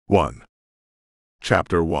1.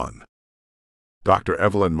 Chapter 1. Dr.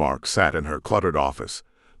 Evelyn Marks sat in her cluttered office,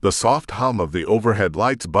 the soft hum of the overhead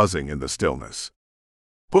lights buzzing in the stillness.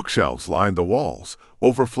 Bookshelves lined the walls,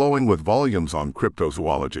 overflowing with volumes on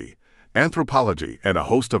cryptozoology, anthropology, and a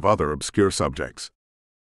host of other obscure subjects.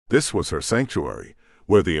 This was her sanctuary,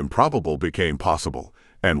 where the improbable became possible,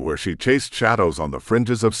 and where she chased shadows on the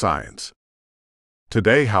fringes of science.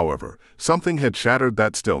 Today, however, something had shattered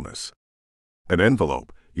that stillness. An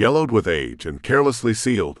envelope, yellowed with age and carelessly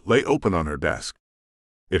sealed, lay open on her desk.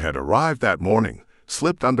 It had arrived that morning,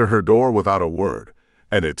 slipped under her door without a word,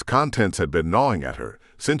 and its contents had been gnawing at her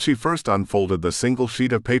since she first unfolded the single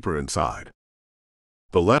sheet of paper inside.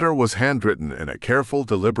 The letter was handwritten in a careful,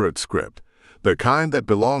 deliberate script, the kind that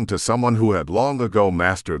belonged to someone who had long ago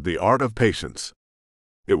mastered the art of patience.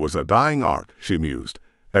 It was a dying art, she mused,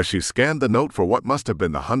 as she scanned the note for what must have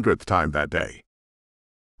been the 100th time that day.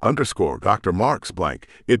 Dr. Marks,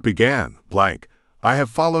 it began, I have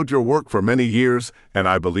followed your work for many years, and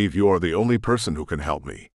I believe you are the only person who can help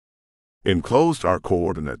me. Enclosed are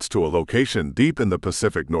coordinates to a location deep in the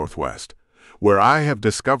Pacific Northwest, where I have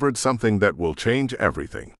discovered something that will change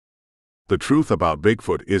everything. The truth about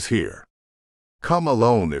Bigfoot is here. Come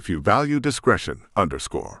alone if you value discretion,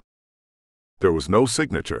 There was no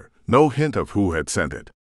signature, no hint of who had sent it.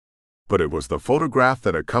 But it was the photograph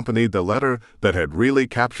that accompanied the letter that had really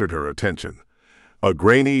captured her attention. A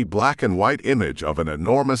grainy, black and white image of an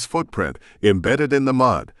enormous footprint embedded in the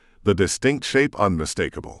mud, the distinct shape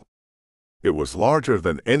unmistakable. It was larger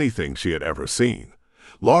than anything she had ever seen,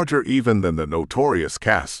 larger even than the notorious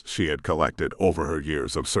casts she had collected over her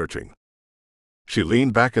years of searching. She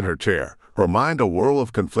leaned back in her chair, her mind a whirl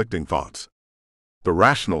of conflicting thoughts. The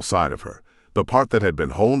rational side of her, the part that had been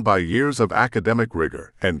honed by years of academic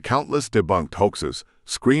rigor and countless debunked hoaxes,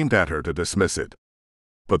 screamed at her to dismiss it.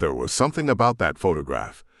 But there was something about that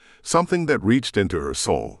photograph, something that reached into her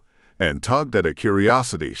soul and tugged at a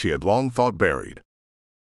curiosity she had long thought buried.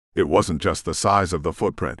 It wasn't just the size of the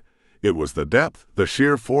footprint, it was the depth, the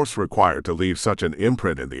sheer force required to leave such an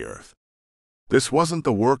imprint in the earth. This wasn't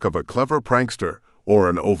the work of a clever prankster or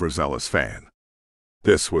an overzealous fan.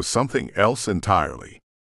 This was something else entirely.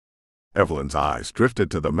 Evelyn's eyes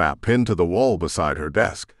drifted to the map pinned to the wall beside her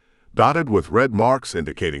desk, dotted with red marks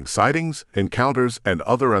indicating sightings, encounters, and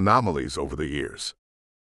other anomalies over the years.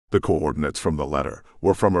 The coordinates from the letter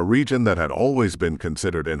were from a region that had always been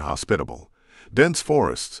considered inhospitable. Dense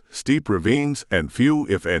forests, steep ravines, and few,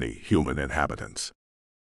 if any, human inhabitants.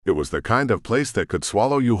 It was the kind of place that could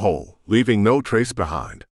swallow you whole, leaving no trace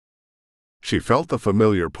behind. She felt the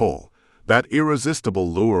familiar pull, that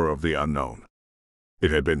irresistible lure of the unknown. It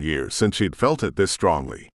had been years since she'd felt it this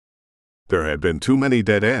strongly. There had been too many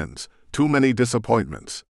dead ends, too many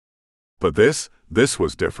disappointments. But this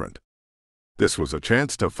was different. This was a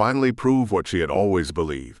chance to finally prove what she had always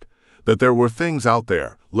believed, that there were things out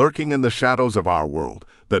there, lurking in the shadows of our world,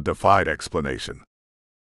 that defied explanation.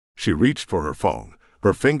 She reached for her phone,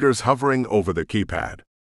 her fingers hovering over the keypad.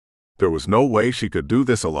 There was no way she could do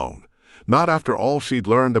this alone, not after all she'd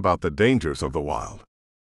learned about the dangers of the wild.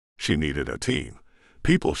 She needed a team,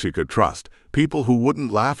 people she could trust, people who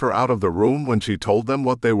wouldn't laugh her out of the room when she told them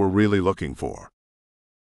what they were really looking for.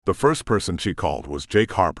 The first person she called was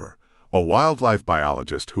Jake Harper, a wildlife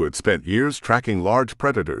biologist who had spent years tracking large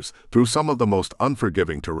predators through some of the most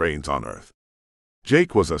unforgiving terrains on Earth.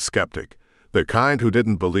 Jake was a skeptic, the kind who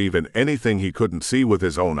didn't believe in anything he couldn't see with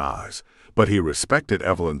his own eyes, but he respected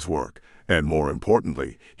Evelyn's work, and more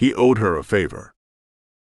importantly, he owed her a favor.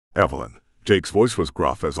 Evelyn, Jake's voice was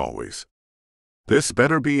gruff as always. This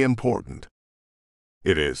better be important.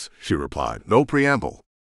 It is, she replied, no preamble.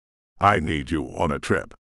 I need you on a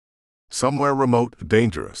trip. Somewhere remote,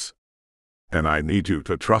 dangerous. And I need you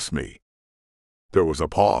to trust me. There was a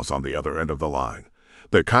pause on the other end of the line,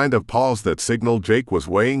 the kind of pause that signaled Jake was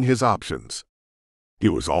weighing his options. He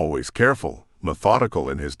was always careful, methodical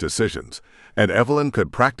in his decisions, and Evelyn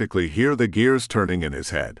could practically hear the gears turning in his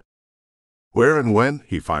head. Where and when?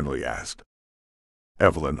 He finally asked.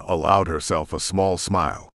 Evelyn allowed herself a small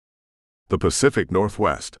smile. The Pacific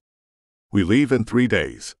Northwest. We leave in 3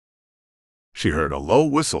 days. She heard a low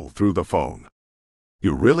whistle through the phone.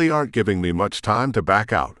 You really aren't giving me much time to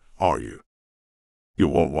back out, are you? You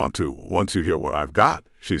won't want to once you hear what I've got,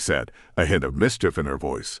 she said, a hint of mischief in her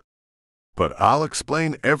voice. But I'll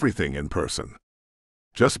explain everything in person.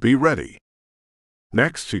 Just be ready.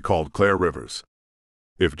 Next, she called Claire Rivers.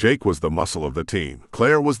 If Jake was the muscle of the team,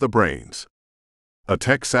 Claire was the brains. A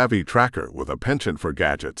tech-savvy tracker with a penchant for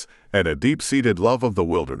gadgets and a deep-seated love of the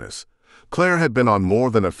wilderness, Claire had been on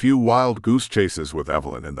more than a few wild goose chases with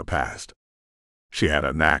Evelyn in the past. She had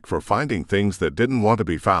a knack for finding things that didn't want to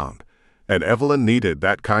be found, and Evelyn needed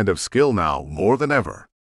that kind of skill now more than ever.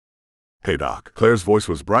 "Hey, Doc." Claire's voice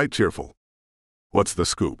was bright, cheerful. "What's the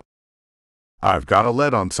scoop?" "I've got a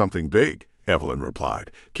lead on something big," Evelyn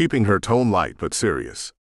replied, keeping her tone light but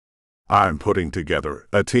serious. "I'm putting together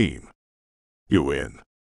a team. You in?"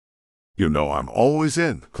 "You know I'm always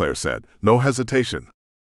in," Claire said, no hesitation.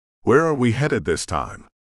 "Where are we headed this time?"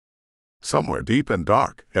 "Somewhere deep and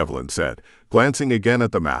dark," Evelyn said, glancing again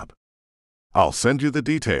at the map. "I'll send you the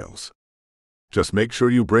details. Just make sure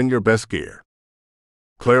you bring your best gear."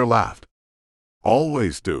 Claire laughed.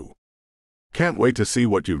 "Always do. Can't wait to see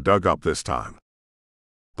what you've dug up this time."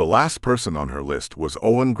 The last person on her list was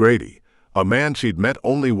Owen Grady, a man she'd met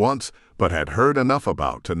only once but had heard enough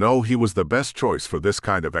about to know he was the best choice for this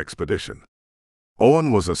kind of expedition.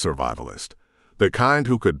 Owen was a survivalist, the kind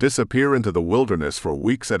who could disappear into the wilderness for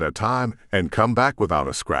weeks at a time and come back without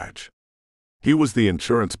a scratch. He was the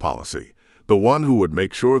insurance policy, the one who would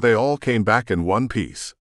make sure they all came back in one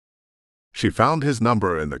piece. She found his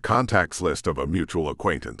number in the contacts list of a mutual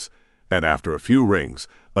acquaintance, and after a few rings,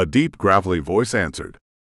 a deep, gravelly voice answered.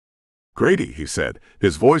 "Grady," he said,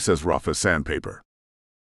 his voice as rough as sandpaper.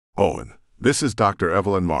 "Owen, this is Dr.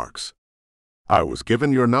 Evelyn Marks. I was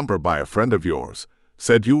given your number by a friend of yours,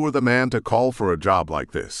 said you were the man to call for a job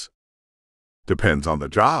like this." "Depends on the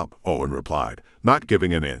job," Owen replied, not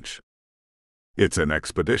giving an inch. "It's an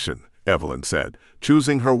expedition," Evelyn said,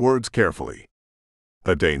 choosing her words carefully.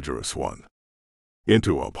 "A dangerous one.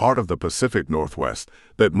 Into a part of the Pacific Northwest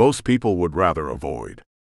that most people would rather avoid."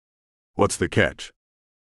 "What's the catch?"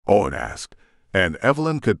 Owen asked, and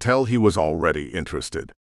Evelyn could tell he was already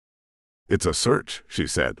interested. "It's a search," she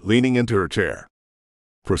said, leaning into her chair,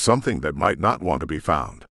 "for something that might not want to be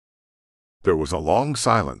found." There was a long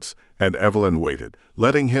silence, and Evelyn waited,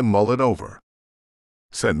 letting him mull it over.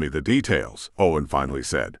 "Send me the details," Owen finally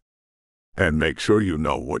said. "And make sure you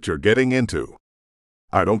know what you're getting into.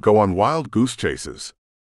 I don't go on wild goose chases."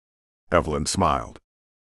 Evelyn smiled.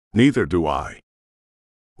 "Neither do I."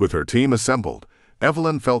 With her team assembled,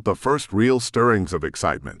 Evelyn felt the first real stirrings of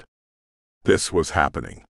excitement. This was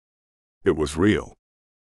happening. It was real.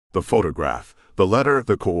 The photograph, the letter,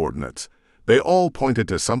 the coordinates, they all pointed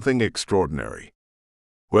to something extraordinary.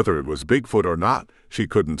 Whether it was Bigfoot or not, she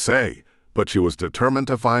couldn't say, but she was determined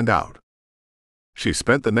to find out. She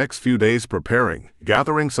spent the next few days preparing,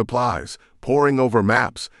 gathering supplies, poring over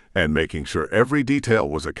maps, and making sure every detail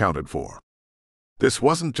was accounted for. This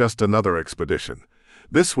wasn't just another expedition.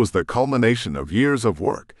 This was the culmination of years of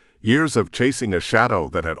work, years of chasing a shadow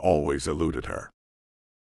that had always eluded her.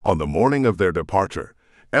 On the morning of their departure,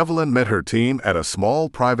 Evelyn met her team at a small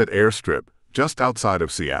private airstrip just outside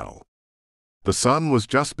of Seattle. The sun was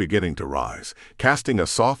just beginning to rise, casting a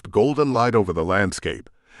soft golden light over the landscape,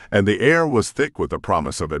 and the air was thick with the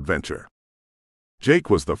promise of adventure. Jake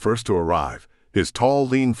was the first to arrive, his tall,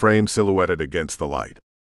 lean frame silhouetted against the light.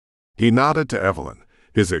 He nodded to Evelyn,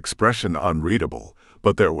 his expression unreadable,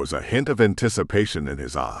 but there was a hint of anticipation in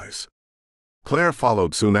his eyes. Claire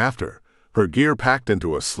followed soon after, her gear packed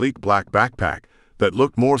into a sleek black backpack that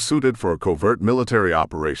looked more suited for a covert military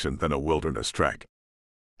operation than a wilderness trek.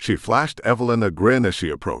 She flashed Evelyn a grin as she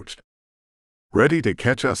approached. "Ready to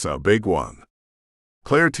catch us a big one?"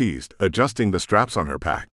 Claire teased, adjusting the straps on her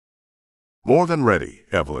pack. "More than ready,"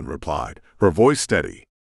 Evelyn replied, her voice steady.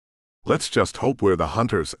 "Let's just hope we're the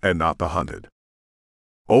hunters and not the hunted."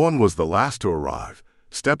 Owen was the last to arrive,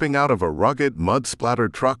 stepping out of a rugged,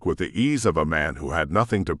 mud-splattered truck with the ease of a man who had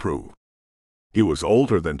nothing to prove. He was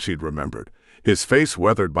older than she'd remembered, his face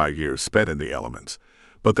weathered by years spent in the elements,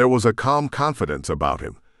 but there was a calm confidence about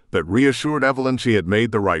him that reassured Evelyn she had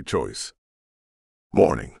made the right choice.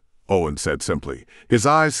 "Morning," Owen said simply, his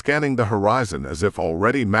eyes scanning the horizon as if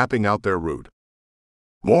already mapping out their route.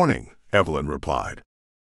 "Morning," Evelyn replied.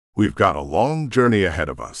 "We've got a long journey ahead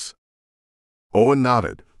of us." Owen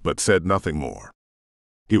nodded, but said nothing more.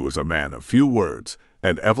 He was a man of few words,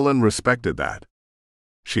 and Evelyn respected that.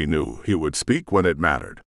 She knew he would speak when it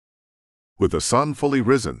mattered. With the sun fully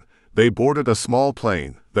risen, they boarded a small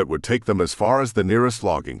plane that would take them as far as the nearest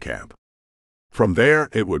logging camp. From there,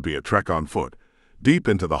 it would be a trek on foot, deep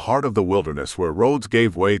into the heart of the wilderness where roads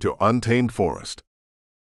gave way to untamed forest.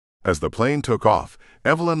 As the plane took off,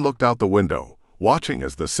 Evelyn looked out the window, watching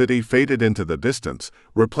as the city faded into the distance,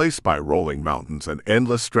 replaced by rolling mountains and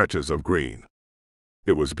endless stretches of green.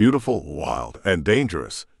 It was beautiful, wild, and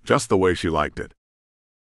dangerous, just the way she liked it.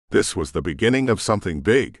 This was the beginning of something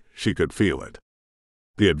big, she could feel it.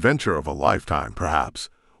 The adventure of a lifetime, perhaps,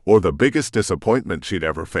 or the biggest disappointment she'd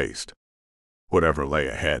ever faced. Whatever lay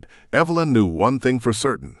ahead, Evelyn knew one thing for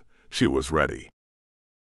certain: she was ready.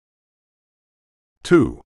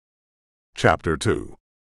 2. Chapter 2.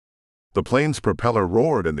 The plane's propeller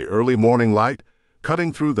roared in the early morning light,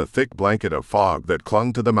 cutting through the thick blanket of fog that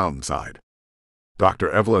clung to the mountainside.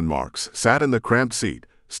 Dr. Evelyn Marks sat in the cramped seat,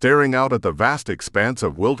 staring out at the vast expanse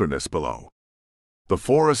of wilderness below. The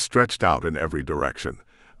forest stretched out in every direction,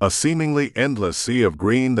 a seemingly endless sea of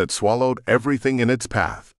green that swallowed everything in its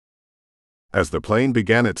path. As the plane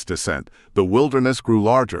began its descent, the wilderness grew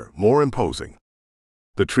larger, more imposing.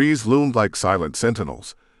 The trees loomed like silent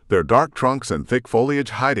sentinels, their dark trunks and thick foliage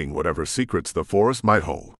hiding whatever secrets the forest might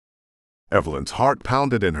hold. Evelyn's heart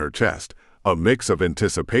pounded in her chest, a mix of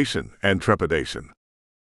anticipation and trepidation.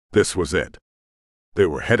 This was it. They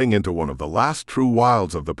were heading into one of the last true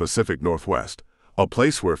wilds of the Pacific Northwest, a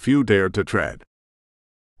place where few dared to tread.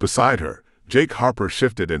 Beside her, Jake Harper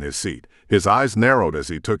shifted in his seat, his eyes narrowed as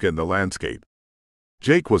he took in the landscape.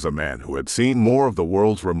 Jake was a man who had seen more of the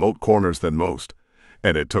world's remote corners than most,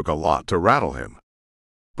 and it took a lot to rattle him.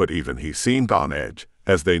 But even he seemed on edge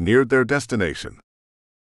as they neared their destination.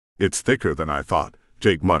 "It's thicker than I thought,"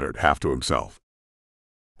 Jake muttered half to himself.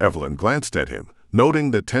 Evelyn glanced at him, noting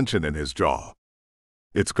the tension in his jaw.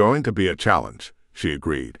 "It's going to be a challenge," she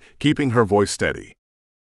agreed, keeping her voice steady.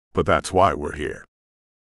 "But that's why we're here."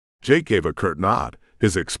 Jake gave a curt nod,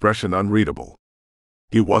 his expression unreadable.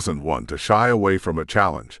 He wasn't one to shy away from a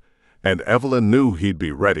challenge, and Evelyn knew he'd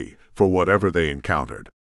be ready for whatever they encountered.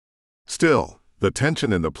 Still, the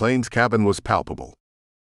tension in the plane's cabin was palpable.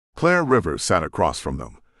 Claire Rivers sat across from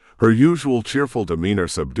them, her usual cheerful demeanor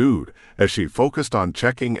subdued as she focused on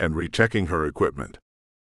checking and rechecking her equipment.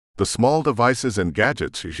 The small devices and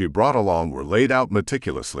gadgets she brought along were laid out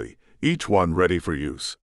meticulously, each one ready for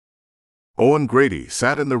use. Owen Grady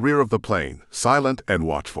sat in the rear of the plane, silent and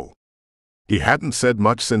watchful. He hadn't said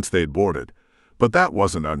much since they'd boarded, but that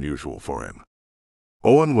wasn't unusual for him.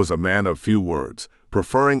 Owen was a man of few words,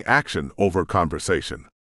 preferring action over conversation.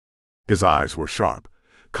 His eyes were sharp,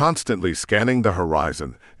 constantly scanning the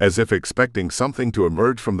horizon as if expecting something to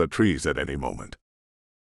emerge from the trees at any moment.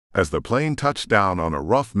 As the plane touched down on a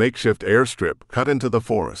rough makeshift airstrip cut into the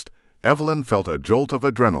forest, Evelyn felt a jolt of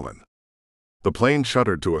adrenaline. The plane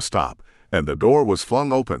shuddered to a stop, and the door was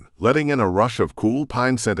flung open, letting in a rush of cool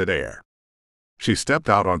pine-scented air. She stepped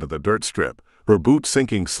out onto the dirt strip, her boots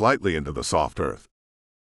sinking slightly into the soft earth.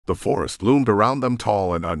 The forest loomed around them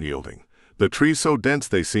tall and unyielding, the trees so dense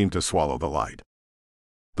they seemed to swallow the light.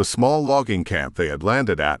 The small logging camp they had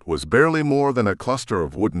landed at was barely more than a cluster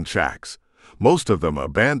of wooden shacks, most of them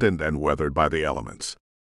abandoned and weathered by the elements.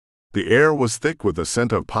 The air was thick with the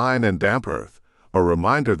scent of pine and damp earth, a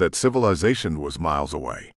reminder that civilization was miles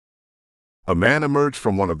away. A man emerged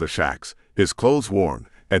from one of the shacks, his clothes worn,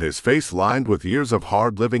 and his face lined with years of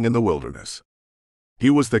hard living in the wilderness. He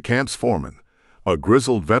was the camp's foreman, a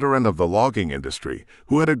grizzled veteran of the logging industry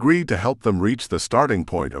who had agreed to help them reach the starting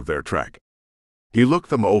point of their trek. He looked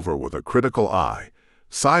them over with a critical eye,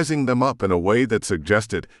 sizing them up in a way that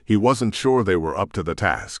suggested he wasn't sure they were up to the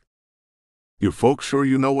task. "You folks sure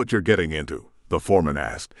you know what you're getting into?" the foreman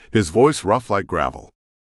asked, his voice rough like gravel.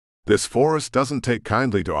 "This forest doesn't take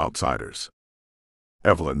kindly to outsiders."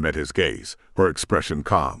 Evelyn met his gaze, her expression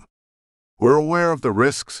calm. "We're aware of the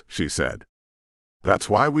risks," she said. "That's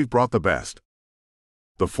why we've brought the best."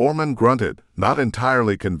 The foreman grunted, not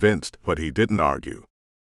entirely convinced, but he didn't argue.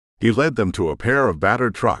 He led them to a pair of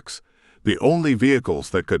battered trucks, the only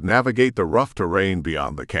vehicles that could navigate the rough terrain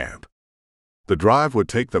beyond the camp. The drive would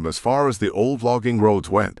take them as far as the old logging roads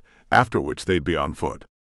went, after which they'd be on foot.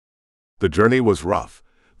 The journey was rough,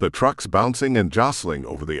 the trucks bouncing and jostling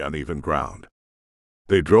over the uneven ground.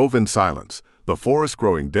 They drove in silence, the forest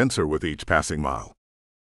growing denser with each passing mile.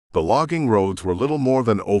 The logging roads were little more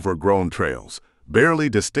than overgrown trails, barely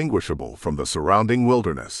distinguishable from the surrounding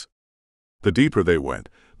wilderness. The deeper they went,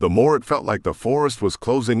 the more it felt like the forest was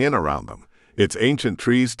closing in around them, its ancient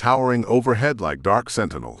trees towering overhead like dark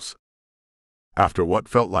sentinels. After what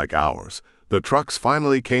felt like hours, the trucks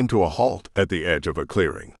finally came to a halt at the edge of a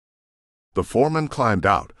clearing. The foreman climbed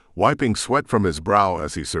out, wiping sweat from his brow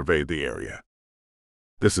as he surveyed the area.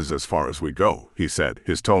 "This is as far as we go," he said,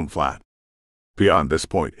 his tone flat. "Beyond this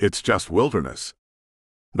point, it's just wilderness.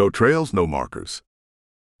 No trails, no markers.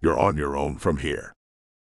 You're on your own from here."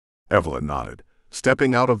 Evelyn nodded,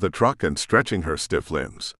 stepping out of the truck and stretching her stiff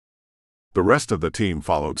limbs. The rest of the team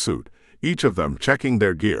followed suit, each of them checking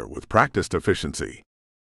their gear with practiced efficiency.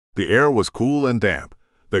 The air was cool and damp,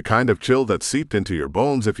 the kind of chill that seeped into your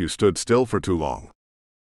bones if you stood still for too long.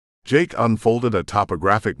 Jake unfolded a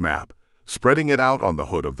topographic map, spreading it out on the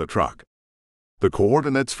hood of the truck. The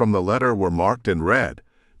coordinates from the letter were marked in red,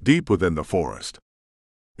 deep within the forest.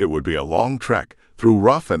 It would be a long trek through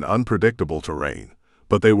rough and unpredictable terrain,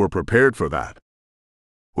 but they were prepared for that.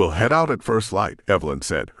 We'll head out at first light, Evelyn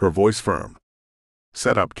said, her voice firm.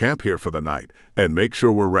 Set up camp here for the night, and make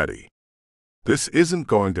sure we're ready. This isn't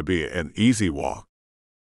going to be an easy walk.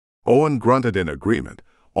 Owen grunted in agreement,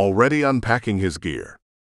 already unpacking his gear.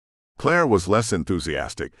 Claire was less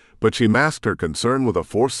enthusiastic, but she masked her concern with a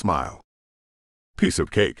forced smile. Piece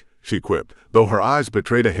of cake, she quipped, though her eyes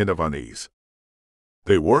betrayed a hint of unease.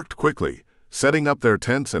 They worked quickly, setting up their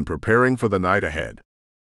tents and preparing for the night ahead.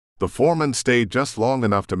 The foreman stayed just long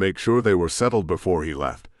enough to make sure they were settled before he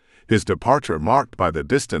left, his departure marked by the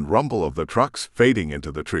distant rumble of the trucks fading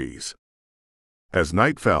into the trees. As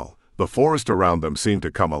night fell, the forest around them seemed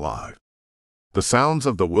to come alive. The sounds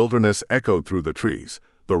of the wilderness echoed through the trees,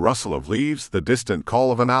 the rustle of leaves, the distant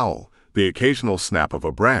call of an owl, the occasional snap of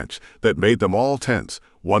a branch that made them all tense,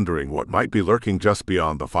 wondering what might be lurking just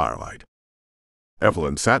beyond the firelight.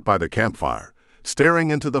 Evelyn sat by the campfire,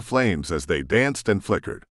 staring into the flames as they danced and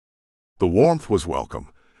flickered. The warmth was welcome,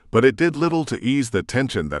 but it did little to ease the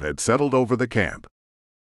tension that had settled over the camp.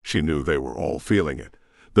 She knew they were all feeling it,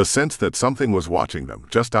 the sense that something was watching them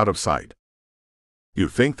just out of sight. You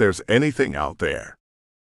think there's anything out there?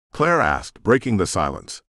 Claire asked, breaking the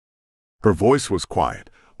silence. Her voice was quiet,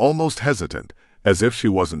 almost hesitant, as if she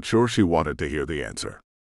wasn't sure she wanted to hear the answer.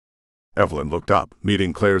 Evelyn looked up,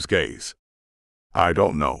 meeting Claire's gaze. I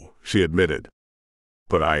don't know, she admitted.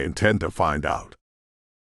 But I intend to find out.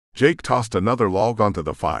 Jake tossed another log onto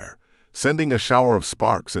the fire, sending a shower of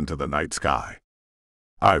sparks into the night sky.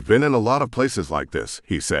 I've been in a lot of places like this,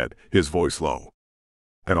 he said, his voice low.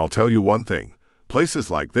 And I'll tell you one thing,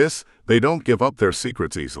 places like this, they don't give up their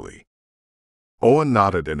secrets easily. Owen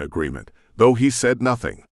nodded in agreement, though he said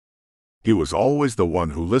nothing. He was always the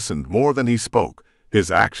one who listened more than he spoke,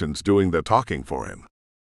 his actions doing the talking for him.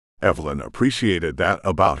 Evelyn appreciated that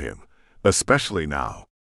about him, especially now.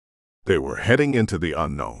 They were heading into the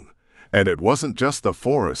unknown, and it wasn't just the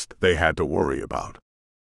forest they had to worry about.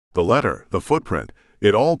 The letter, the footprint,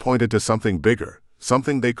 it all pointed to something bigger,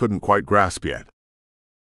 something they couldn't quite grasp yet.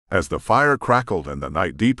 As the fire crackled and the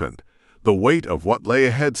night deepened, the weight of what lay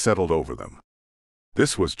ahead settled over them.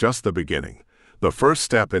 This was just the beginning, the first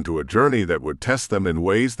step into a journey that would test them in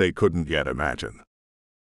ways they couldn't yet imagine.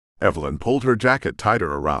 Evelyn pulled her jacket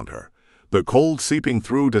tighter around her, the cold seeping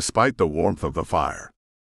through despite the warmth of the fire.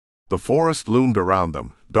 The forest loomed around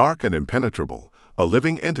them, dark and impenetrable, a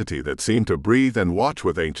living entity that seemed to breathe and watch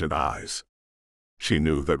with ancient eyes. She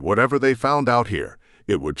knew that whatever they found out here,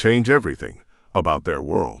 it would change everything, about their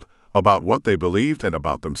world, about what they believed and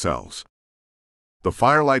about themselves. The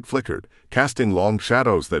firelight flickered, casting long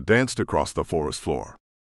shadows that danced across the forest floor.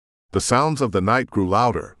 The sounds of the night grew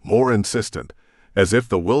louder, more insistent, as if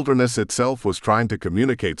the wilderness itself was trying to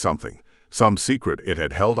communicate something, some secret it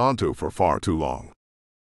had held onto for far too long.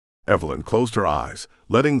 Evelyn closed her eyes,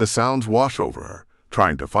 letting the sounds wash over her,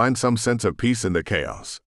 trying to find some sense of peace in the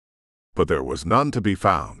chaos. But there was none to be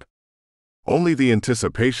found. Only the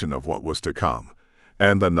anticipation of what was to come,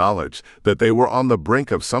 and the knowledge that they were on the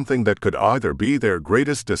brink of something that could either be their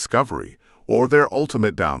greatest discovery or their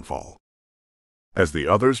ultimate downfall. As the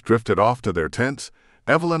others drifted off to their tents,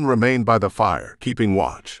 Evelyn remained by the fire, keeping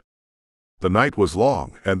watch. The night was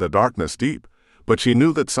long and the darkness deep, but she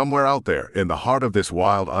knew that somewhere out there, in the heart of this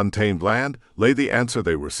wild, untamed land, lay the answer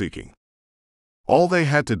they were seeking. All they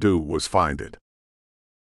had to do was find it.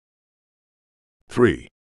 3.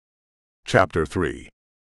 Chapter 3.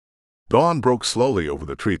 Dawn broke slowly over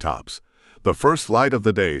the treetops, the first light of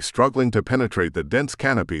the day struggling to penetrate the dense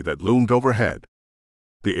canopy that loomed overhead.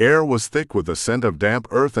 The air was thick with the scent of damp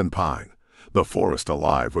earth and pine, the forest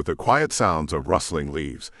alive with the quiet sounds of rustling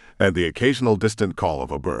leaves and the occasional distant call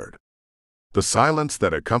of a bird. The silence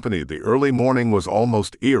that accompanied the early morning was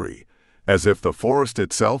almost eerie, as if the forest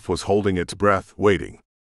itself was holding its breath, waiting.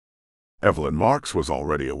 Evelyn Marks was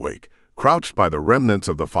already awake, crouched by the remnants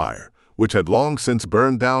of the fire, which had long since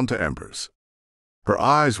burned down to embers. Her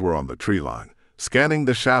eyes were on the tree line, scanning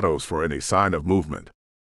the shadows for any sign of movement.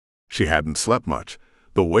 She hadn't slept much,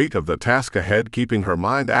 the weight of the task ahead keeping her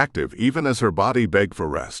mind active even as her body begged for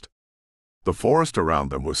rest. The forest around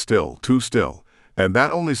them was still, too still, and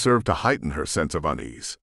that only served to heighten her sense of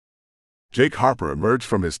unease. Jake Harper emerged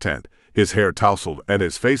from his tent, his hair tousled and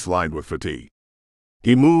his face lined with fatigue.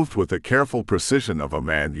 He moved with the careful precision of a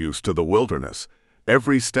man used to the wilderness,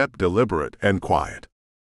 every step deliberate and quiet.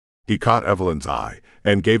 He caught Evelyn's eye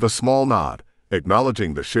and gave a small nod,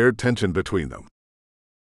 acknowledging the shared tension between them.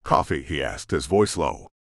 "Coffee?" he asked, his voice low.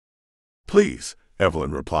 "Please,"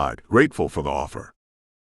 Evelyn replied, grateful for the offer.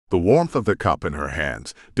 The warmth of the cup in her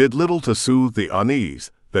hands did little to soothe the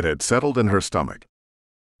unease that had settled in her stomach.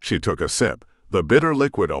 She took a sip, the bitter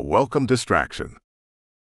liquid a welcome distraction.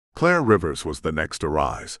 Claire Rivers was the next to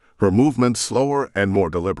rise, her movements slower and more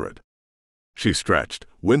deliberate. She stretched,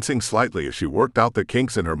 wincing slightly as she worked out the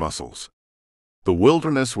kinks in her muscles. The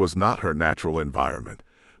wilderness was not her natural environment,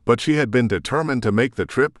 but she had been determined to make the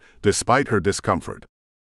trip despite her discomfort.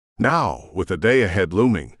 Now, with the day ahead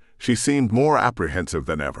looming, she seemed more apprehensive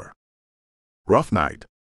than ever. "Rough night?"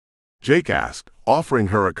 Jake asked, offering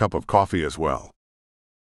her a cup of coffee as well.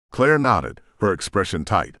 Claire nodded, her expression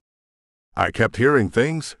tight. "I kept hearing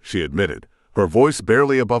things," she admitted, her voice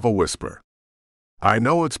barely above a whisper. "I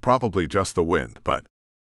know it's probably just the wind, but—"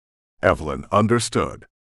 Evelyn understood.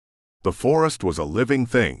 The forest was a living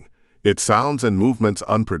thing, its sounds and movements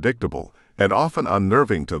unpredictable and often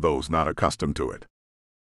unnerving to those not accustomed to it.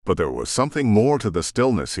 But there was something more to the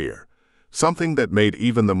stillness here, something that made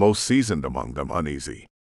even the most seasoned among them uneasy.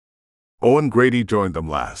 Owen Grady joined them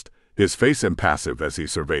last, his face impassive as he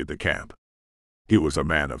surveyed the camp. He was a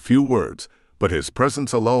man of few words, but his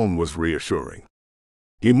presence alone was reassuring.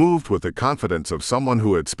 He moved with the confidence of someone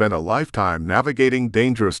who had spent a lifetime navigating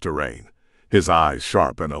dangerous terrain, his eyes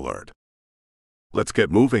sharp and alert. "Let's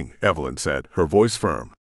get moving," Evelyn said, her voice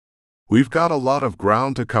firm. "We've got a lot of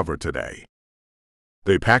ground to cover today."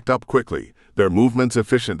 They packed up quickly, their movements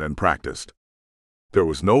efficient and practiced. There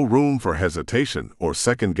was no room for hesitation or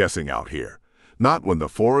second-guessing out here, not when the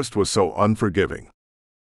forest was so unforgiving.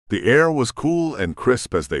 The air was cool and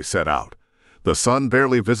crisp as they set out, the sun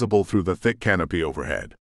barely visible through the thick canopy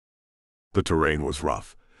overhead. The terrain was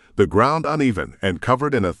rough, the ground uneven and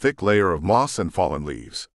covered in a thick layer of moss and fallen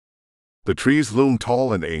leaves. The trees loomed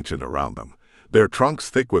tall and ancient around them, their trunks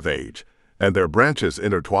thick with age, and their branches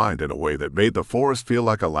intertwined in a way that made the forest feel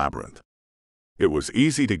like a labyrinth. It was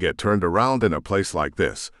easy to get turned around in a place like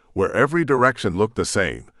this, where every direction looked the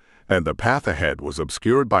same, and the path ahead was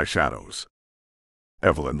obscured by shadows.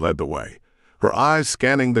 Evelyn led the way, her eyes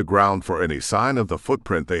scanning the ground for any sign of the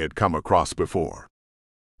footprint they had come across before.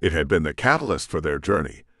 It had been the catalyst for their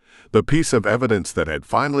journey, the piece of evidence that had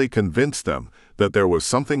finally convinced them that there was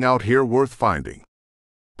something out here worth finding.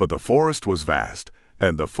 But the forest was vast,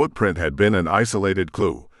 and the footprint had been an isolated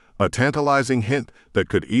clue, a tantalizing hint that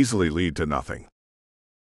could easily lead to nothing.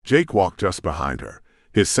 Jake walked just behind her,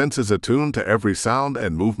 his senses attuned to every sound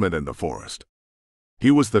and movement in the forest. He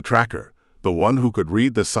was the tracker, the one who could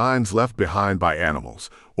read the signs left behind by animals,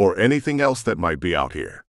 or anything else that might be out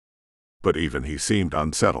here. But even he seemed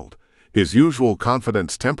unsettled, his usual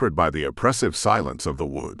confidence tempered by the oppressive silence of the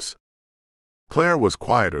woods. Claire was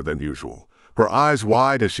quieter than usual, her eyes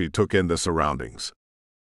wide as she took in the surroundings.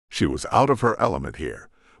 She was out of her element here,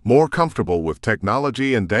 more comfortable with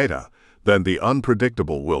technology and data than the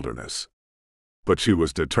unpredictable wilderness. But she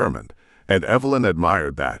was determined, and Evelyn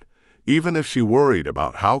admired that, even if she worried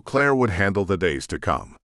about how Claire would handle the days to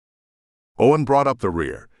come. Owen brought up the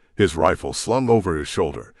rear, his rifle slung over his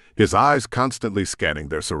shoulder, his eyes constantly scanning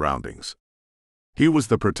their surroundings. He was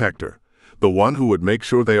the protector, the one who would make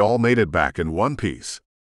sure they all made it back in one piece.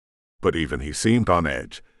 But even he seemed on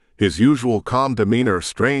edge, his usual calm demeanor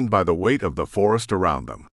strained by the weight of the forest around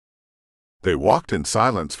them. They walked in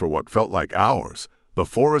silence for what felt like hours, the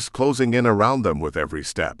forest closing in around them with every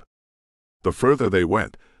step. The further they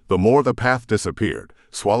went, the more the path disappeared,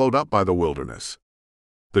 swallowed up by the wilderness.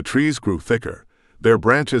 The trees grew thicker, their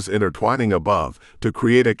branches intertwining above to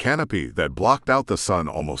create a canopy that blocked out the sun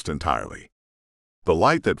almost entirely. The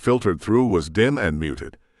light that filtered through was dim and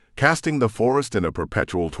muted, casting the forest in a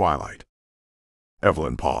perpetual twilight.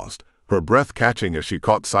 Evelyn paused, her breath catching as she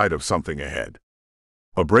caught sight of something ahead.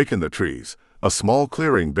 A break in the trees, a small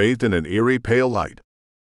clearing bathed in an eerie pale light.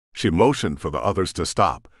 She motioned for the others to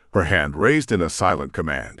stop, her hand raised in a silent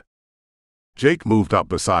command. Jake moved up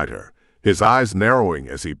beside her, his eyes narrowing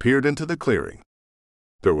as he peered into the clearing.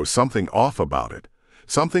 There was something off about it,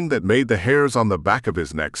 something that made the hairs on the back of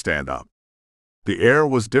his neck stand up. The air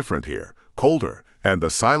was different here, colder, and the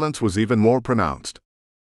silence was even more pronounced.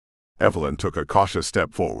 Evelyn took a cautious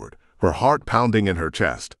step forward, her heart pounding in her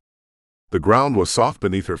chest. The ground was soft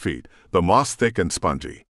beneath her feet, the moss thick and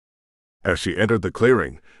spongy. As she entered the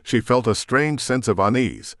clearing, she felt a strange sense of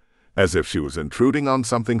unease, as if she was intruding on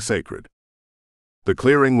something sacred. The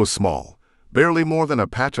clearing was small, barely more than a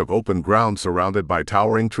patch of open ground surrounded by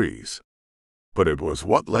towering trees. But it was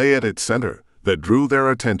what lay at its center that drew their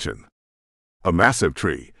attention. A massive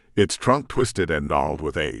tree, its trunk twisted and gnarled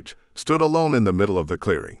with age, stood alone in the middle of the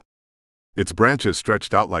clearing. Its branches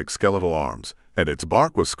stretched out like skeletal arms, and its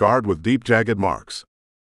bark was scarred with deep jagged marks.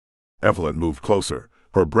 Evelyn moved closer,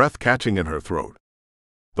 her breath catching in her throat.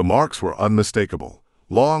 The marks were unmistakable,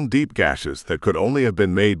 long deep gashes that could only have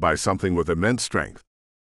been made by something with immense strength.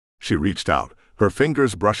 She reached out, her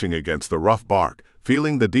fingers brushing against the rough bark,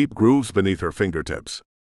 feeling the deep grooves beneath her fingertips.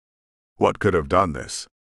 What could have done this?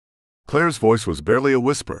 Claire's voice was barely a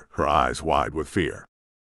whisper, her eyes wide with fear.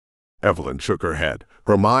 Evelyn shook her head,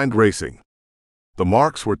 her mind racing. The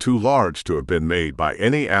marks were too large to have been made by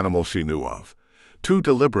any animal she knew of, too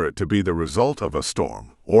deliberate to be the result of a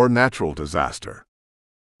storm or natural disaster.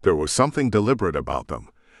 There was something deliberate about them,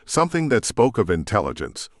 something that spoke of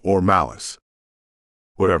intelligence or malice.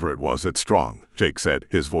 Whatever it was, it's strong, Jake said,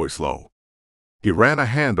 his voice low. He ran a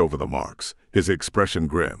hand over the marks, his expression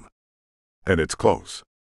grim. And it's close.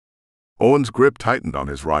 Owen's grip tightened on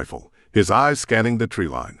his rifle, his eyes scanning the tree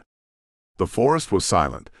line. The forest was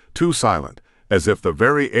silent, too silent, as if the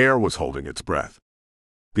very air was holding its breath.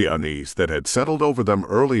 The unease that had settled over them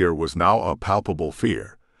earlier was now a palpable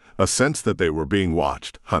fear, a sense that they were being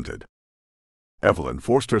watched, hunted. Evelyn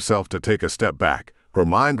forced herself to take a step back, her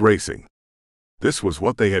mind racing. This was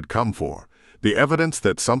what they had come for, the evidence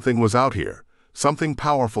that something was out here, something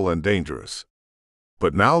powerful and dangerous.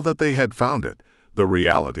 But now that they had found it, the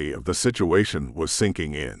reality of the situation was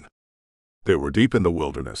sinking in. They were deep in the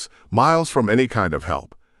wilderness, miles from any kind of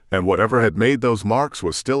help, and whatever had made those marks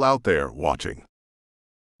was still out there, watching.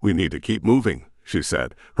 "We need to keep moving," she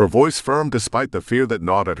said, her voice firm despite the fear that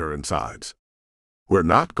gnawed at her insides. "We're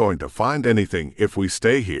not going to find anything if we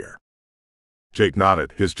stay here." Jake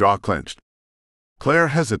nodded, his jaw clenched. Claire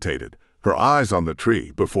hesitated, her eyes on the tree,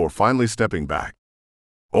 before finally stepping back.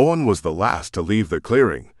 Owen was the last to leave the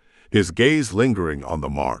clearing, his gaze lingering on the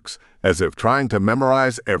marks, as if trying to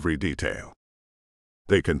memorize every detail.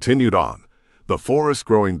 They continued on, the forest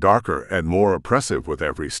growing darker and more oppressive with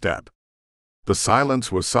every step. The silence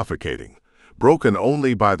was suffocating, broken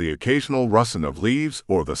only by the occasional rustle of leaves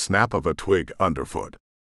or the snap of a twig underfoot.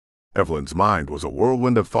 Evelyn's mind was a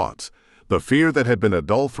whirlwind of thoughts, the fear that had been a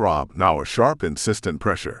dull throb now a sharp, insistent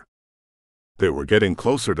pressure. They were getting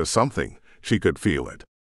closer to something, she could feel it.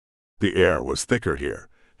 The air was thicker here,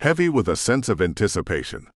 heavy with a sense of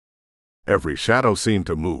anticipation. Every shadow seemed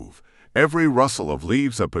to move, every rustle of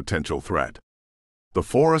leaves a potential threat. The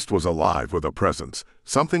forest was alive with a presence,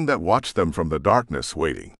 something that watched them from the darkness,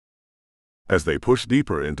 waiting. As they pushed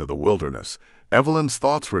deeper into the wilderness, Evelyn's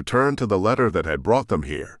thoughts returned to the letter that had brought them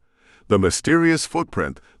here, the mysterious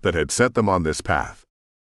footprint that had set them on this path.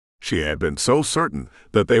 She had been so certain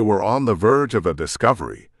that they were on the verge of a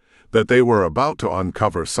discovery, that they were about to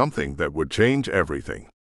uncover something that would change everything.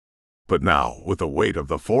 But now, with the weight of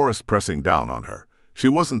the forest pressing down on her, she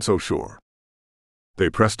wasn't so sure. They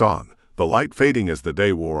pressed on, the light fading as the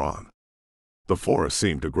day wore on. The forest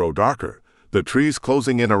seemed to grow darker, the trees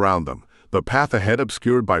closing in around them, the path ahead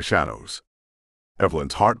obscured by shadows.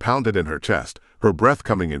 Evelyn's heart pounded in her chest, her breath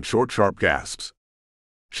coming in short, sharp gasps.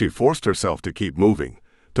 She forced herself to keep moving,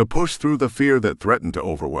 to push through the fear that threatened to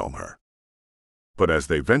overwhelm her. But as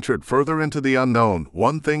they ventured further into the unknown,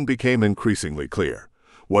 one thing became increasingly clear.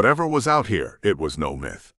 Whatever was out here, it was no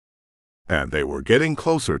myth. And they were getting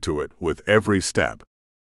closer to it with every step.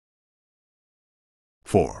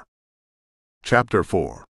 4. Chapter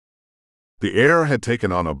 4. The air had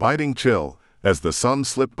taken on a biting chill as the sun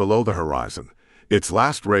slipped below the horizon. Its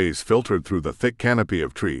last rays filtered through the thick canopy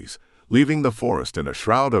of trees, leaving the forest in a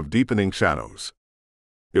shroud of deepening shadows.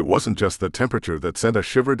 It wasn't just the temperature that sent a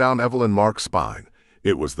shiver down Evelyn Mark's spine.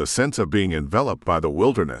 It was the sense of being enveloped by the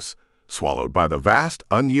wilderness, swallowed by the vast,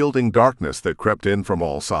 unyielding darkness that crept in from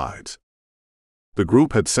all sides. The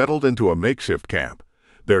group had settled into a makeshift camp,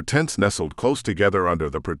 their tents nestled close together under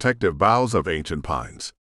the protective boughs of ancient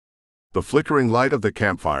pines. The flickering light of the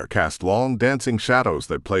campfire cast long, dancing shadows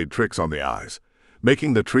that played tricks on the eyes,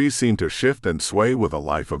 making the trees seem to shift and sway with a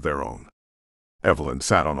life of their own. Evelyn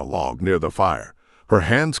sat on a log near the fire, her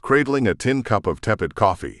hands cradling a tin cup of tepid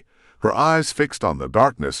coffee, her eyes fixed on the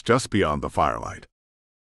darkness just beyond the firelight.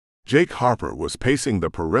 Jake Harper was pacing the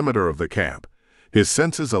perimeter of the camp, his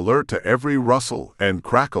senses alert to every rustle and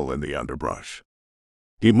crackle in the underbrush.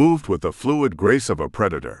 He moved with the fluid grace of a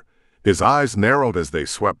predator, his eyes narrowed as they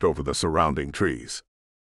swept over the surrounding trees.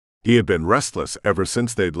 He had been restless ever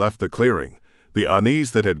since they'd left the clearing, the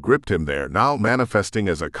unease that had gripped him there now manifesting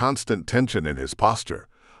as a constant tension in his posture,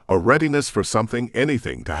 a readiness for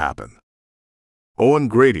anything to happen. Owen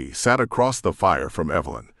Grady sat across the fire from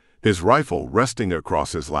Evelyn, his rifle resting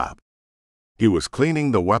across his lap. He was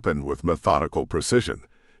cleaning the weapon with methodical precision,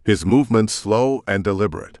 his movements slow and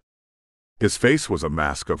deliberate. His face was a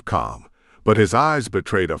mask of calm, but his eyes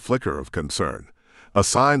betrayed a flicker of concern, a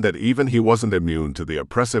sign that even he wasn't immune to the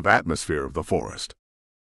oppressive atmosphere of the forest.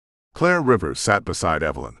 Claire Rivers sat beside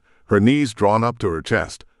Evelyn, her knees drawn up to her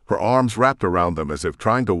chest, her arms wrapped around them as if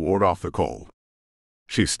trying to ward off the cold.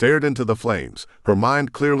 She stared into the flames, her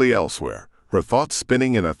mind clearly elsewhere, her thoughts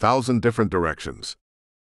spinning in 1,000 different directions.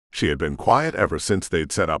 She had been quiet ever since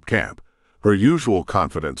they'd set up camp, her usual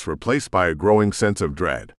confidence replaced by a growing sense of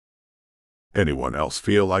dread. "Anyone else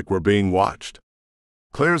feel like we're being watched?"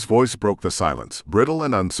 Claire's voice broke the silence, brittle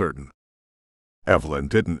and uncertain. Evelyn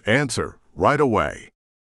didn't answer right away.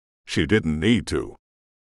 She didn't need to.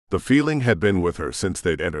 The feeling had been with her since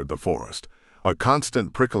they'd entered the forest, a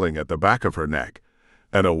constant prickling at the back of her neck,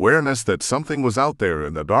 an awareness that something was out there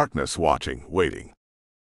in the darkness watching, waiting.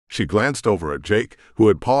 She glanced over at Jake, who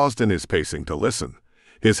had paused in his pacing to listen,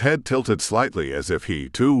 his head tilted slightly as if he,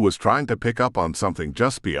 too, was trying to pick up on something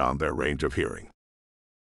just beyond their range of hearing.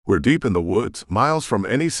 "We're deep in the woods, miles from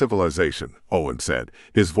any civilization," Owen said,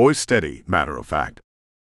 his voice steady, matter-of-fact.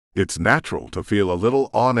 "It's natural to feel a little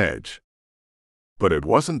on edge." But it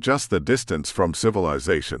wasn't just the distance from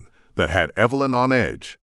civilization that had Evelyn on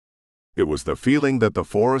edge. It was the feeling that the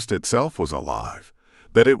forest itself was alive,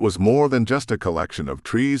 that it was more than just a collection of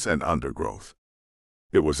trees and undergrowth.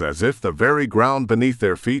 It was as if the very ground beneath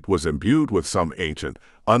their feet was imbued with some ancient,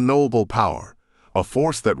 unknowable power, a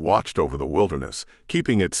force that watched over the wilderness,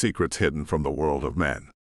 keeping its secrets hidden from the world of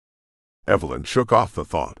men. Evelyn shook off the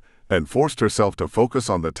thought and forced herself to focus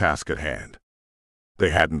on the task at hand. They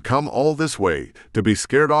hadn't come all this way to be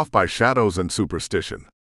scared off by shadows and superstition.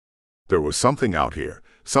 There was something out here,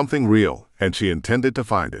 something real, and she intended to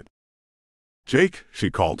find it. "Jake,"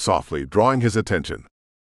 she called softly, drawing his attention.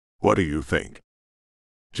 "What do you think?"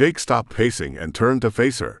 Jake stopped pacing and turned to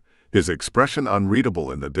face her, his expression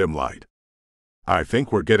unreadable in the dim light. "I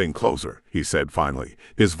think we're getting closer," he said finally,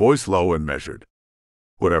 his voice low and measured.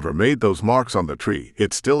 "Whatever made those marks on the tree,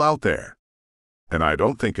 it's still out there. And I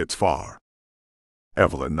don't think it's far."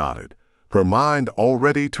 Evelyn nodded, her mind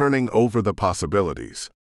already turning over the possibilities.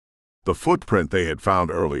 The footprint they had found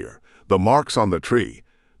earlier, the marks on the tree,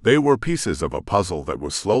 they were pieces of a puzzle that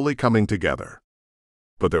was slowly coming together.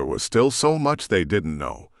 But there was still so much they didn't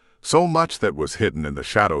know, so much that was hidden in the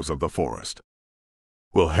shadows of the forest.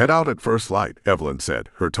 "We'll head out at first light," Evelyn said,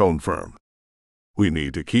 her tone firm. "We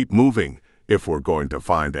need to keep moving if we're going to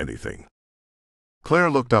find anything." Claire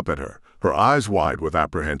looked up at her, her eyes wide with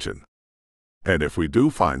apprehension. "And if we do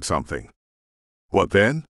find something, what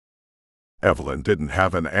then?" Evelyn didn't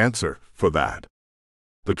have an answer for that.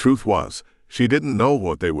 The truth was, she didn't know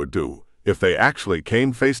what they would do if they actually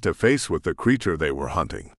came face to face with the creature they were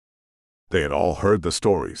hunting. They had all heard the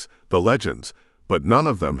stories, the legends, but none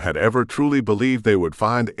of them had ever truly believed they would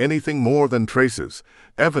find anything more than traces,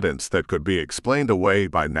 evidence that could be explained away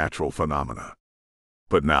by natural phenomena.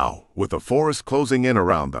 But now, with the forest closing in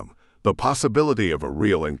around them, the possibility of a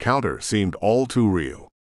real encounter seemed all too real.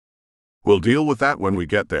 "We'll deal with that when we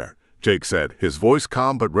get there," Jake said, his voice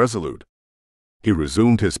calm but resolute. He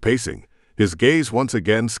resumed his pacing, his gaze once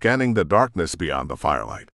again scanning the darkness beyond the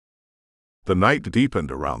firelight. The night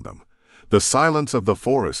deepened around them, the silence of the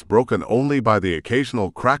forest broken only by the occasional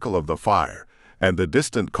crackle of the fire and the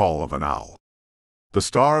distant call of an owl. The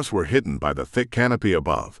stars were hidden by the thick canopy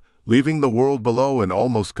above, leaving the world below in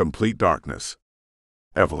almost complete darkness.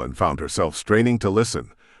 Evelyn found herself straining to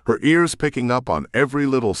listen, her ears picking up on every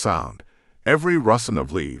little sound, every rustle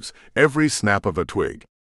of leaves, every snap of a twig.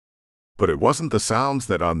 But it wasn't the sounds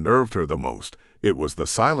that unnerved her the most, it was the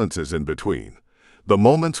silences in between, the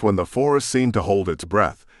moments when the forest seemed to hold its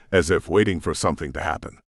breath, as if waiting for something to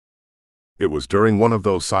happen. It was during one of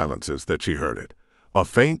those silences that she heard it, a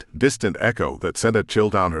faint, distant echo that sent a chill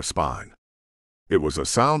down her spine. It was a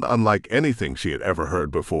sound unlike anything she had ever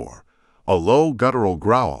heard before, a low, guttural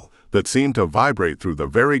growl that seemed to vibrate through the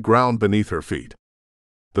very ground beneath her feet.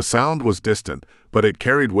 The sound was distant, but it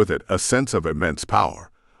carried with it a sense of immense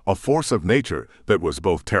power, a force of nature that was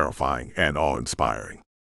both terrifying and awe-inspiring.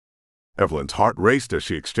 Evelyn's heart raced as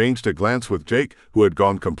she exchanged a glance with Jake, who had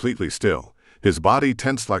gone completely still, his body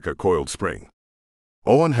tensed like a coiled spring.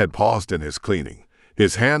 Owen had paused in his cleaning,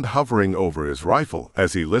 his hand hovering over his rifle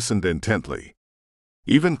as he listened intently.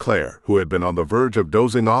 Even Claire, who had been on the verge of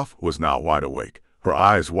dozing off, was now wide awake, her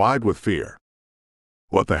eyes wide with fear.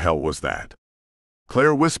 "What the hell was that?"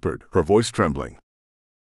 Claire whispered, her voice trembling.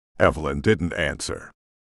 Evelyn didn't answer.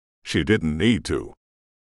 She didn't need to.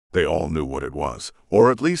 They all knew what it was,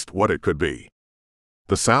 or at least what it could be.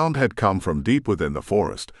 The sound had come from deep within the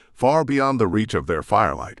forest, far beyond the reach of their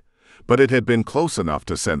firelight, but it had been close enough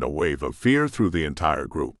to send a wave of fear through the entire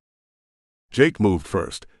group. Jake moved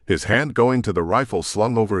first, his hand going to the rifle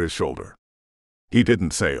slung over his shoulder. He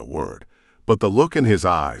didn't say a word, but the look in his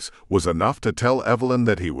eyes was enough to tell Evelyn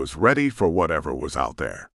that he was ready for whatever was out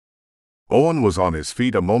there. Owen was on his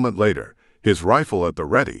feet a moment later, his rifle at the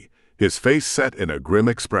ready, his face set in a grim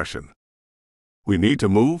expression. "We need to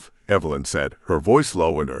move," Evelyn said, her voice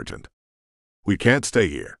low and urgent. "We can't stay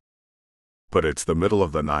here." "But it's the middle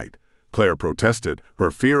of the night. Claire protested,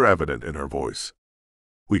 her fear evident in her voice.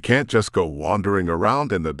 "We can't just go wandering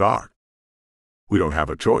around in the dark." "We don't have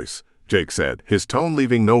a choice," Jake said, his tone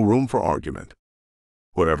leaving no room for argument.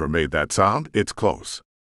 "Whatever made that sound, it's close.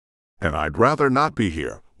 And I'd rather not be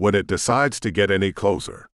here when it decides to get any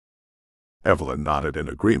closer." Evelyn nodded in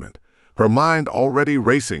agreement, her mind already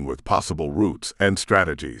racing with possible routes and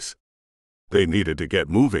strategies. They needed to get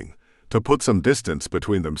moving, to put some distance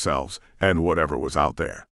between themselves and whatever was out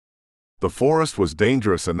there. The forest was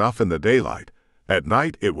dangerous enough in the daylight. At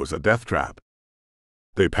night it was a death trap.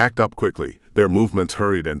 They packed up quickly, their movements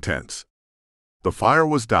hurried and tense. The fire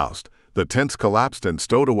was doused, the tents collapsed and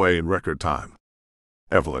stowed away in record time.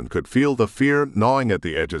 Evelyn could feel the fear gnawing at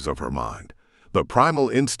the edges of her mind, the primal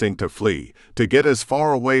instinct to flee, to get as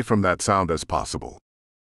far away from that sound as possible.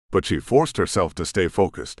 But she forced herself to stay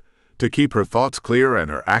focused, to keep her thoughts clear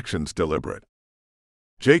and her actions deliberate.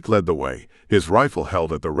 Jake led the way, his rifle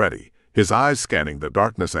held at the ready, his eyes scanning the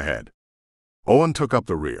darkness ahead. Owen took up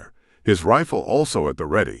the rear, his rifle also at the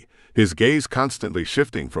ready, his gaze constantly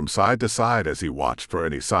shifting from side to side as he watched for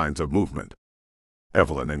any signs of movement.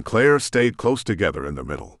 Evelyn and Claire stayed close together in the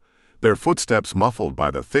middle, their footsteps muffled by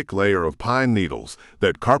the thick layer of pine needles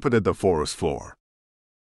that carpeted the forest floor.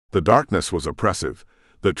 The darkness was oppressive,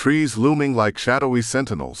 the trees looming like shadowy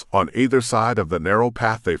sentinels on either side of the narrow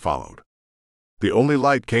path they followed. The only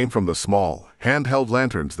light came from the small, handheld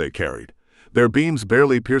lanterns they carried, their beams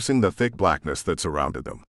barely piercing the thick blackness that surrounded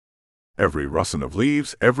them. Every rustle of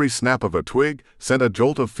leaves, every snap of a twig, sent a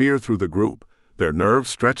jolt of fear through the group, their nerves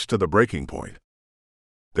stretched to the breaking point.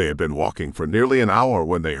 They had been walking for nearly an hour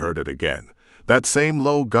when they heard it again, that same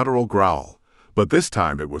low guttural growl, but this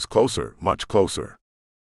time it was closer, much closer.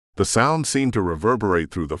 The sound seemed to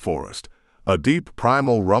reverberate through the forest, a deep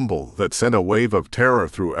primal rumble that sent a wave of terror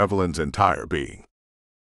through Evelyn's entire being.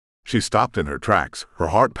 She stopped in her tracks, her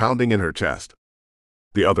heart pounding in her chest.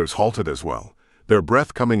 The others halted as well, their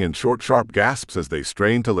breath coming in short, sharp gasps as they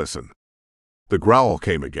strained to listen. The growl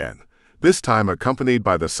came again, this time accompanied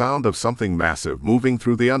by the sound of something massive moving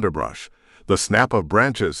through the underbrush, the snap of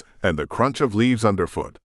branches and the crunch of leaves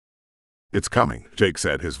underfoot. "It's coming," Jake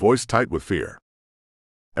said, his voice tight with fear.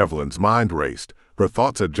 Evelyn's mind raced, her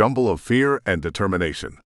thoughts a jumble of fear and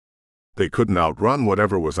determination. They couldn't outrun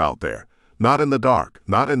whatever was out there, not in the dark,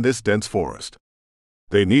 not in this dense forest.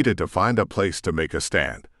 They needed to find a place to make a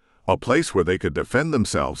stand, a place where they could defend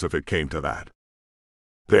themselves if it came to that.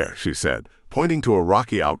 "There," she said, pointing to a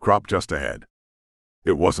rocky outcrop just ahead.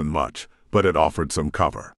 It wasn't much, but it offered some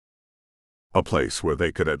cover. A place where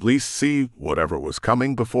they could at least see whatever was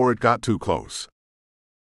coming before it got too close.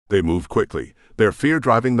 They moved quickly, their fear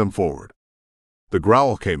driving them forward. The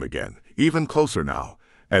growl came again, even closer now,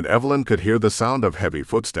 and Evelyn could hear the sound of heavy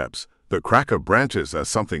footsteps, the crack of branches as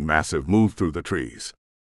something massive moved through the trees.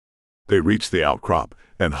 They reached the outcrop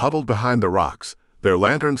and huddled behind the rocks, their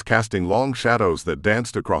lanterns casting long shadows that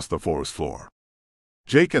danced across the forest floor.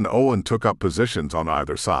 Jake and Owen took up positions on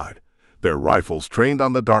either side, their rifles trained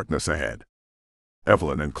on the darkness ahead.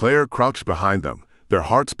 Evelyn and Claire crouched behind them, their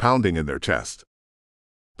hearts pounding in their chests.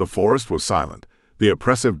 The forest was silent, the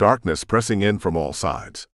oppressive darkness pressing in from all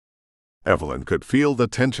sides. Evelyn could feel the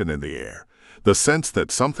tension in the air, the sense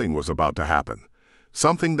that something was about to happen,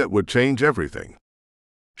 something that would change everything.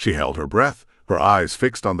 She held her breath, her eyes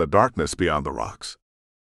fixed on the darkness beyond the rocks.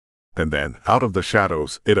 And then, out of the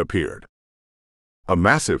shadows, it appeared. A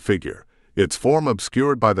massive figure, its form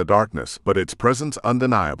obscured by the darkness, but its presence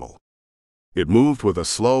undeniable. It moved with a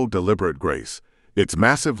slow, deliberate grace, its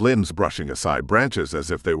massive limbs brushing aside branches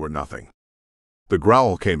as if they were nothing. The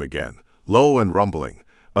growl came again, low and rumbling,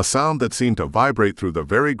 a sound that seemed to vibrate through the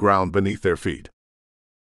very ground beneath their feet.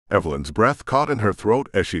 Evelyn's breath caught in her throat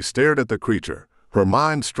as she stared at the creature, her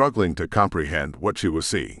mind struggling to comprehend what she was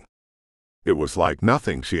seeing. It was like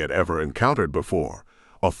nothing she had ever encountered before,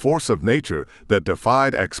 a force of nature that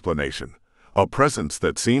defied explanation, a presence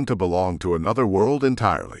that seemed to belong to another world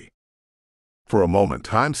entirely. For a moment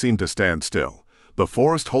time seemed to stand still, the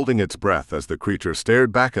forest holding its breath as the creature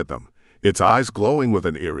stared back at them, its eyes glowing with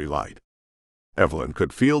an eerie light. Evelyn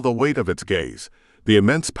could feel the weight of its gaze, the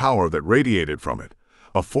immense power that radiated from it,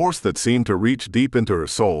 a force that seemed to reach deep into her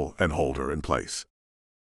soul and hold her in place.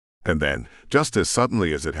 And then, just as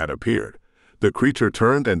suddenly as it had appeared, the creature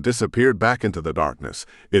turned and disappeared back into the darkness,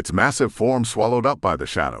 its massive form swallowed up by the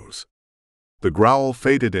shadows. The growl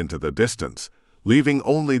faded into the distance, leaving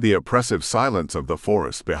only the oppressive silence of the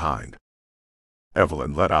forest behind.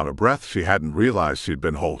 Evelyn let out a breath she hadn't realized she'd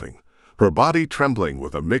been holding, her body trembling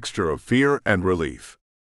with a mixture of fear and relief.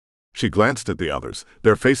 She glanced at the others,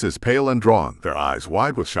 their faces pale and drawn, their eyes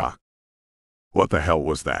wide with shock. What the hell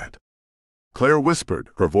was that? Claire whispered,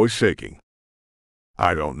 her voice shaking.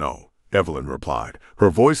 I don't know, Evelyn replied, her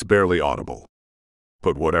voice barely audible.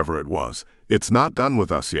 But whatever it was, it's not done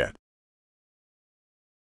with us yet.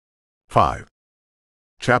 5.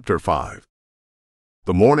 Chapter 5.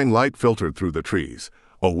 The morning light filtered through the trees,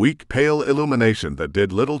 a weak, pale illumination that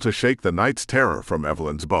did little to shake the night's terror from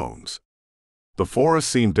Evelyn's bones. The forest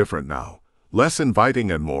seemed different now, less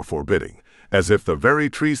inviting and more forbidding, as if the very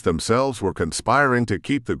trees themselves were conspiring to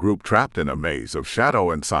keep the group trapped in a maze of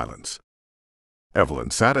shadow and silence.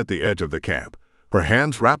 Evelyn sat at the edge of the camp, her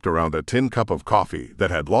hands wrapped around a tin cup of coffee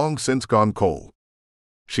that had long since gone cold.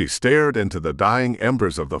 She stared into the dying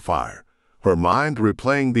embers of the fire, her mind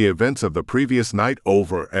replaying the events of the previous night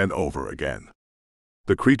over and over again.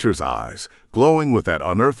 The creature's eyes, glowing with that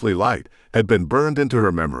unearthly light, had been burned into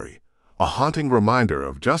her memory, a haunting reminder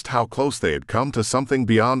of just how close they had come to something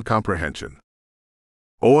beyond comprehension.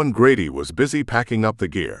 Owen Grady was busy packing up the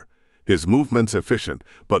gear, his movements efficient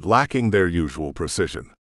but lacking their usual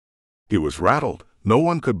precision. He was rattled, no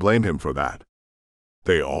one could blame him for that.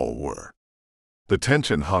 They all were. The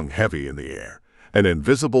tension hung heavy in the air, an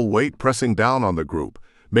invisible weight pressing down on the group,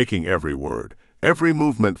 making every word, every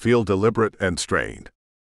movement feel deliberate and strained.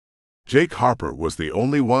 Jake Harper was the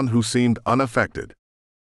only one who seemed unaffected.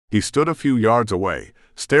 He stood a few yards away,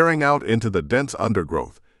 staring out into the dense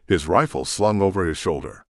undergrowth, his rifle slung over his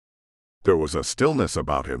shoulder. There was a stillness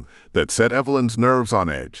about him that set Evelyn's nerves on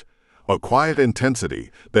edge, a quiet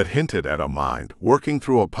intensity that hinted at a mind working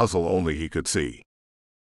through a puzzle only he could see.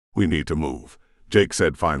 We need to move, Jake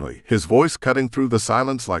said finally, his voice cutting through the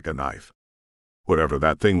silence like a knife. Whatever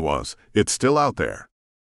that thing was, it's still out there.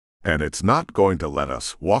 And it's not going to let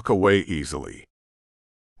us walk away easily.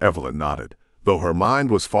 Evelyn nodded, though her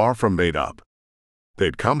mind was far from made up.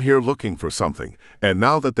 They'd come here looking for something, and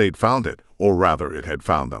now that they'd found it, or rather it had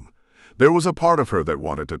found them, there was a part of her that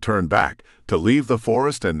wanted to turn back, to leave the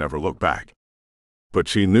forest and never look back. But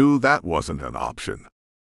she knew that wasn't an option.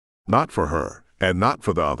 Not for her, and not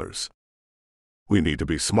for the others. We need to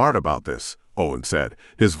be smart about this, Owen said,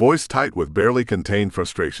 his voice tight with barely contained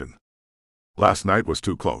frustration. Last night was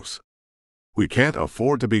too close. We can't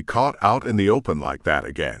afford to be caught out in the open like that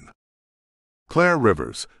again. Claire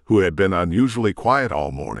Rivers, who had been unusually quiet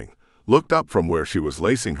all morning, looked up from where she was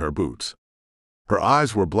lacing her boots. Her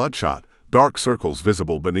eyes were bloodshot, dark circles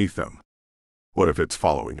visible beneath them. What if it's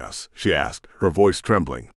following us? She asked, her voice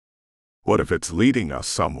trembling. What if it's leading us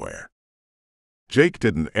somewhere? Jake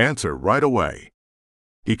didn't answer right away.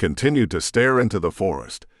 He continued to stare into the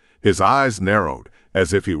forest, his eyes narrowed,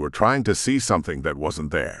 as if he were trying to see something that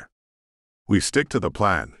wasn't there. We stick to the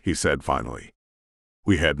plan, he said finally.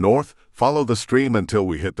 We head north, follow the stream until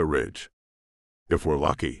we hit the ridge. If we're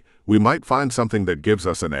lucky, we might find something that gives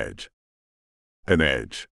us an edge. An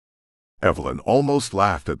edge. Evelyn almost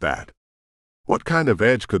laughed at that. What kind of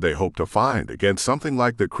edge could they hope to find against something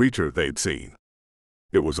like the creature they'd seen?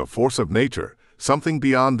 It was a force of nature, something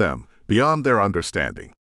beyond them, beyond their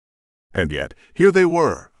understanding. And yet, here they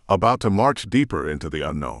were, about to march deeper into the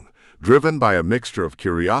unknown, driven by a mixture of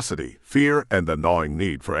curiosity, fear, and the gnawing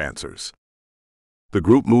need for answers. The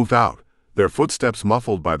group moved out, their footsteps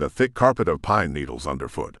muffled by the thick carpet of pine needles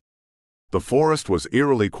underfoot. The forest was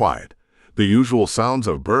eerily quiet, the usual sounds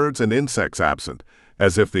of birds and insects absent,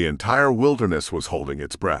 as if the entire wilderness was holding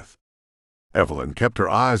its breath. Evelyn kept her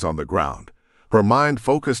eyes on the ground, her mind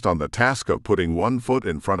focused on the task of putting one foot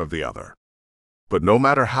in front of the other. But no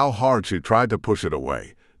matter how hard she tried to push it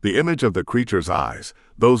away, the image of the creature's eyes,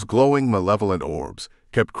 those glowing malevolent orbs,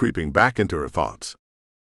 kept creeping back into her thoughts.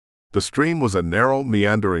 The stream was a narrow,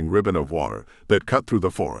 meandering ribbon of water that cut through the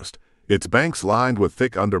forest, its banks lined with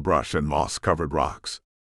thick underbrush and moss-covered rocks.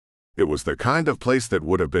 It was the kind of place that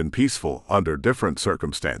would have been peaceful under different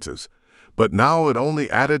circumstances, but now it only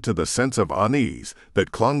added to the sense of unease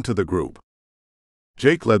that clung to the group.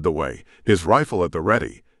 Jake led the way, his rifle at the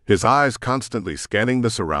ready, his eyes constantly scanning the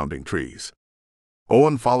surrounding trees.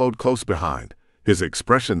 Owen followed close behind, his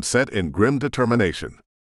expression set in grim determination.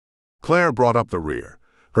 Claire brought up the rear,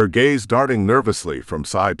 her gaze darting nervously from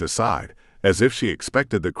side to side, as if she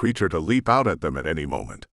expected the creature to leap out at them at any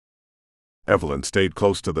moment. Evelyn stayed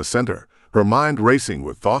close to the center, her mind racing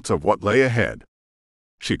with thoughts of what lay ahead.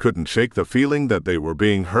 She couldn't shake the feeling that they were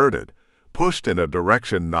being herded, pushed in a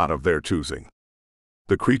direction not of their choosing.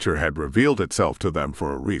 The creature had revealed itself to them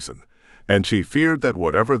for a reason, and she feared that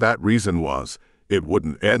whatever that reason was, it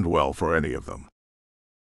wouldn't end well for any of them.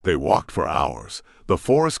 They walked for hours, the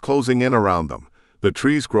forest closing in around them, the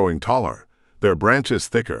trees growing taller, their branches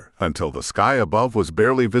thicker, until the sky above was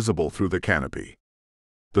barely visible through the canopy.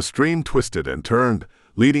 The stream twisted and turned,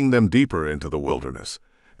 leading them deeper into the wilderness,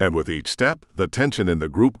 And with each step, the tension in the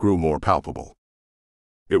group grew more palpable.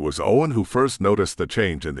 It was Owen who first noticed the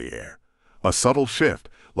change in the air. A subtle shift,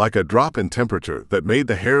 like a drop in temperature that made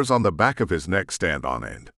the hairs on the back of his neck stand on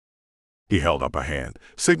end. He held up a hand,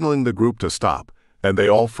 signaling the group to stop, and they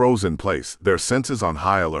all froze in place, their senses on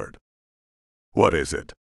high alert. "What is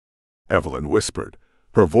it?" Evelyn whispered,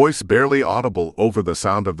 her voice barely audible over the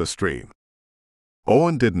sound of the stream.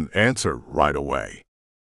 Owen didn't answer right away.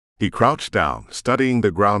 He crouched down, studying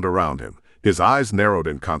the ground around him, his eyes narrowed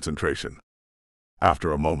in concentration.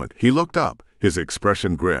 After a moment, he looked up, his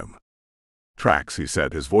expression grim. "Tracks," he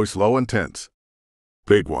said, his voice low and tense.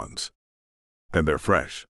 "Big ones. And they're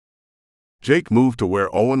fresh." Jake moved to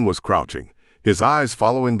where Owen was crouching, his eyes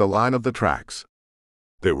following the line of the tracks.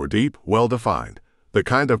 They were deep, well-defined, the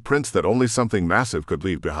kind of prints that only something massive could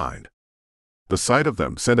leave behind. The sight of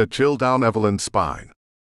them sent a chill down Evelyn's spine.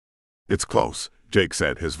 "It's close," Jake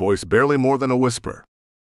said, his voice barely more than a whisper.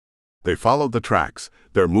 They followed the tracks,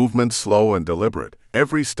 their movements slow and deliberate,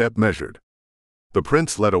 every step measured. The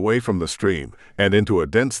prints led away from the stream and into a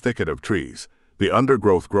dense thicket of trees, the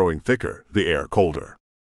undergrowth growing thicker, the air colder.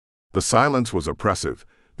 The silence was oppressive,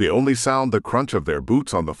 the only sound the crunch of their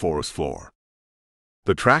boots on the forest floor.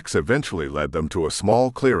 The tracks eventually led them to a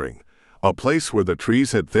small clearing, a place where the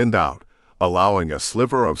trees had thinned out, allowing a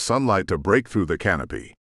sliver of sunlight to break through the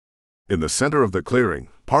canopy. In the center of the clearing,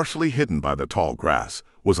 partially hidden by the tall grass,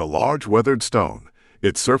 was a large weathered stone,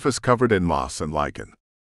 its surface covered in moss and lichen.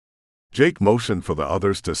 Jake motioned for the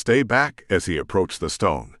others to stay back as he approached the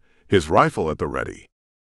stone, his rifle at the ready.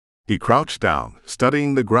 He crouched down,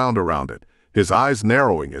 studying the ground around it, his eyes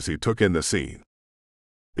narrowing as he took in the scene.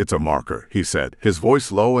 "It's a marker," he said, his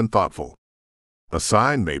voice low and thoughtful. "A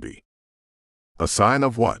sign, maybe." "A sign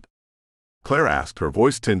of what?" Claire asked, her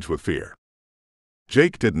voice tinged with fear.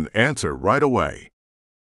 Jake didn't answer right away.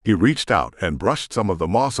 He reached out and brushed some of the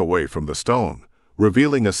moss away from the stone,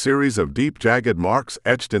 revealing a series of deep, jagged marks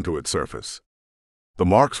etched into its surface. The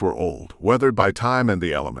marks were old, weathered by time and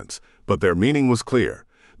the elements, but their meaning was clear.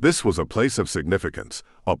 This was a place of significance,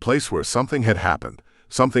 a place where something had happened,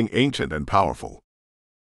 something ancient and powerful.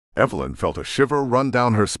 Evelyn felt a shiver run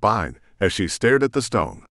down her spine as she stared at the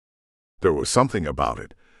stone. There was something about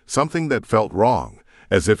it, something that felt wrong,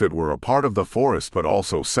 as if it were a part of the forest but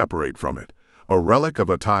also separate from it, a relic of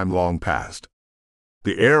a time long past.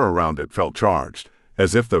 The air around it felt charged,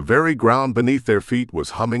 as if the very ground beneath their feet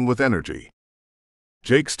was humming with energy.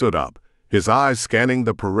 Jake stood up, his eyes scanning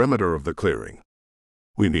the perimeter of the clearing.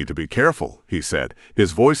 "We need to be careful," he said,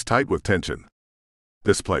 his voice tight with tension.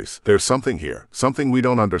 "This place, there's something here, something we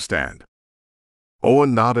don't understand."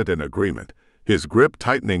 Owen nodded in agreement, his grip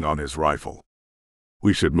tightening on his rifle.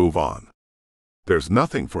 "We should move on. There's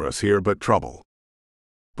nothing for us here but trouble."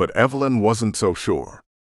 But Evelyn wasn't so sure.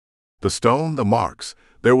 The stone, the marks,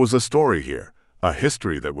 there was a story here, a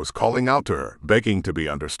history that was calling out to her, begging to be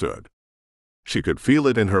understood. She could feel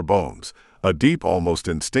it in her bones, a deep, almost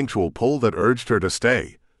instinctual pull that urged her to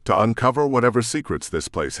stay, to uncover whatever secrets this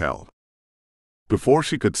place held. Before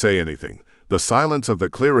she could say anything, the silence of the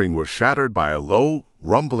clearing was shattered by a low,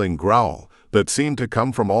 rumbling growl that seemed to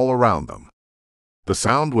come from all around them. The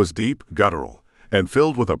sound was deep, guttural, and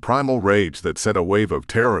filled with a primal rage that sent a wave of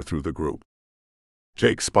terror through the group.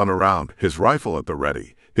 Jake spun around, his rifle at the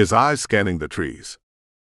ready, his eyes scanning the trees.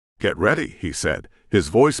 "Get ready," he said, his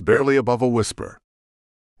voice barely above a whisper.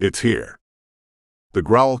 "It's here." The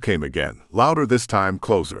growl came again, louder this time,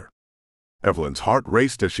 closer. Evelyn's heart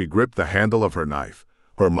raced as she gripped the handle of her knife,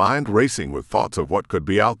 her mind racing with thoughts of what could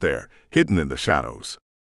be out there, hidden in the shadows.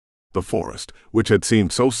 The forest, which had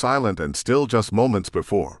seemed so silent and still just moments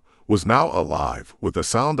before, was now alive with the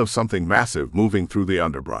sound of something massive moving through the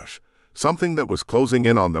underbrush, something that was closing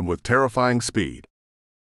in on them with terrifying speed.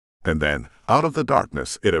 And then, out of the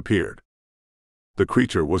darkness, it appeared. The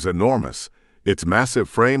creature was enormous, its massive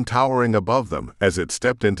frame towering above them as it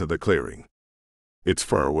stepped into the clearing. Its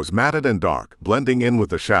fur was matted and dark, blending in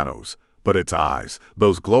with the shadows, but its eyes,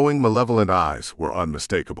 those glowing malevolent eyes, were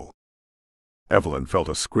unmistakable. Evelyn felt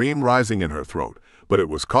a scream rising in her throat, but it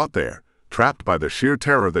was caught there, trapped by the sheer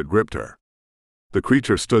terror that gripped her. The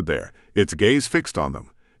creature stood there, its gaze fixed on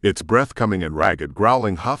them, its breath coming in ragged,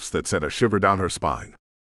 growling huffs that sent a shiver down her spine.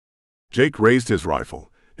 Jake raised his rifle,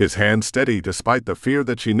 his hand steady despite the fear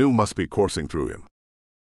that she knew must be coursing through him.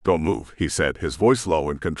 "Don't move," he said, his voice low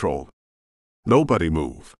and controlled. "Nobody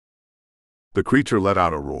move." The creature let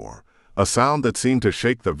out a roar, a sound that seemed to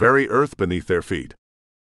shake the very earth beneath their feet.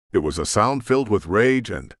 It was a sound filled with rage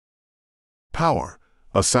and power,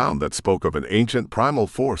 a sound that spoke of an ancient primal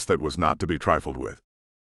force that was not to be trifled with.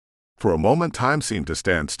 For a moment time seemed to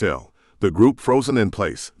stand still, the group frozen in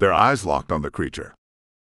place, their eyes locked on the creature.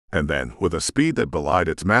 And then, with a speed that belied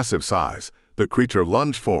its massive size, the creature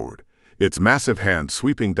lunged forward, its massive hand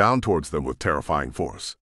sweeping down towards them with terrifying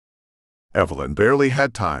force. Evelyn barely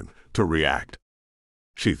had time to react.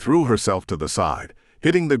 She threw herself to the side,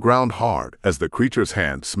 hitting the ground hard as the creature's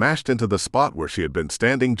hand smashed into the spot where she had been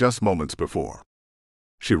standing just moments before.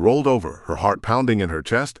 She rolled over, her heart pounding in her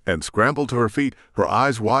chest, and scrambled to her feet, her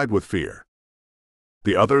eyes wide with fear.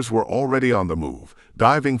 The others were already on the move,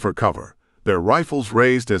 diving for cover, their rifles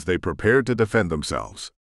raised as they prepared to defend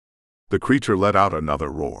themselves. The creature let out another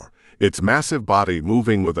roar, its massive body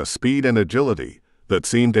moving with a speed and agility that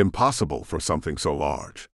seemed impossible for something so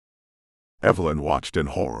large. Evelyn watched in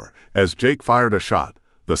horror as Jake fired a shot,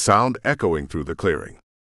 the sound echoing through the clearing.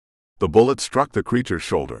 The bullet struck the creature's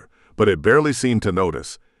shoulder, but it barely seemed to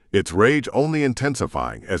notice, its rage only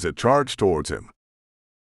intensifying as it charged towards him.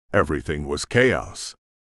 Everything was chaos.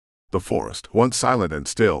 The forest, once silent and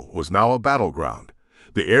still, was now a battleground,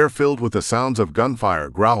 the air filled with the sounds of gunfire,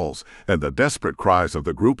 growls, and the desperate cries of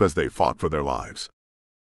the group as they fought for their lives.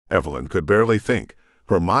 Evelyn could barely think,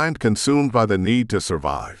 her mind consumed by the need to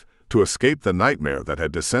survive, to escape the nightmare that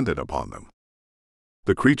had descended upon them.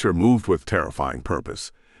 The creature moved with terrifying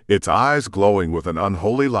purpose, its eyes glowing with an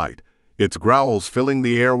unholy light, its growls filling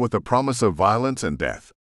the air with the promise of violence and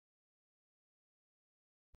death.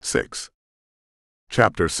 6.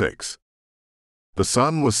 Chapter 6. The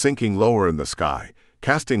sun was sinking lower in the sky,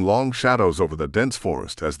 casting long shadows over the dense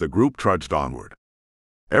forest as the group trudged onward.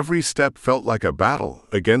 Every step felt like a battle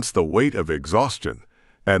against the weight of exhaustion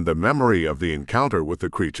and the memory of the encounter with the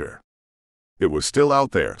creature. It was still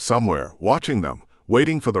out there, somewhere, watching them,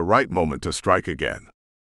 waiting for the right moment to strike again.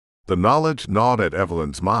 The knowledge gnawed at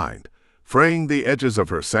Evelyn's mind, fraying the edges of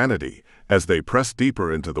her sanity as they pressed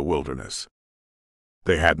deeper into the wilderness.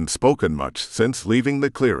 They hadn't spoken much since leaving the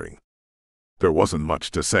clearing. There wasn't much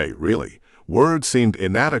to say, really. Words seemed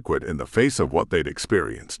inadequate in the face of what they'd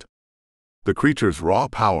experienced. The creature's raw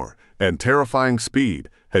power and terrifying speed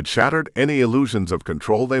had shattered any illusions of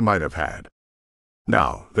control they might have had.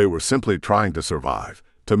 Now, they were simply trying to survive,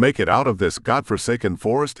 to make it out of this godforsaken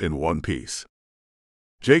forest in one piece.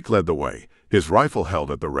 Jake led the way, his rifle held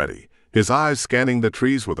at the ready, his eyes scanning the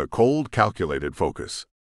trees with a cold, calculated focus.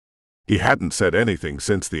 He hadn't said anything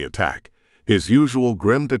since the attack, his usual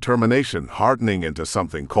grim determination hardening into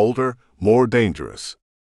something colder, more dangerous.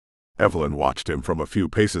 Evelyn watched him from a few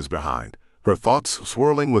paces behind, her thoughts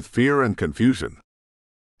swirling with fear and confusion.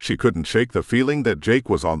 She couldn't shake the feeling that Jake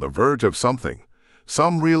was on the verge of something,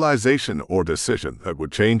 some realization or decision that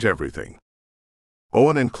would change everything.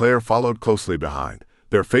 Owen and Claire followed closely behind,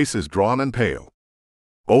 their faces drawn and pale.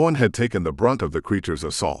 Owen had taken the brunt of the creature's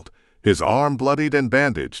assault, his arm bloodied and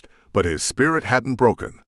bandaged, but his spirit hadn't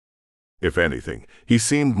broken. If anything, he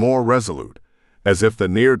seemed more resolute, as if the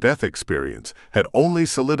near-death experience had only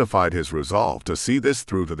solidified his resolve to see this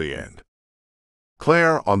through to the end.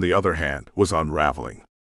 Claire, on the other hand, was unraveling.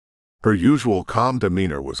 Her usual calm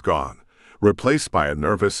demeanor was gone, replaced by a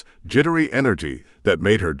nervous, jittery energy that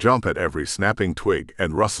made her jump at every snapping twig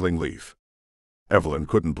and rustling leaf. Evelyn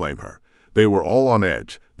couldn't blame her. They were all on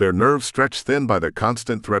edge, their nerves stretched thin by the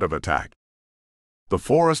constant threat of attack. The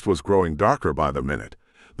forest was growing darker by the minute,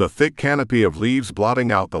 the thick canopy of leaves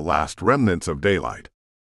blotting out the last remnants of daylight.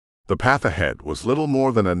 The path ahead was little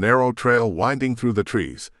more than a narrow trail winding through the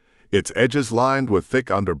trees, its edges lined with thick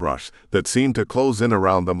underbrush that seemed to close in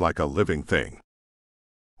around them like a living thing.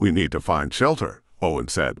 "We need to find shelter," Owen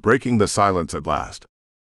said, breaking the silence at last.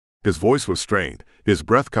 His voice was strained, his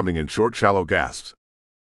breath coming in short, shallow gasps.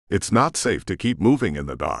 "It's not safe to keep moving in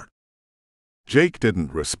the dark." Jake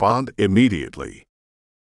didn't respond immediately.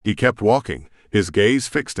 He kept walking, his gaze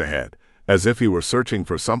fixed ahead, as if he were searching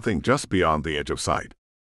for something just beyond the edge of sight.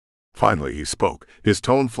 Finally he spoke, his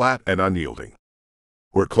tone flat and unyielding.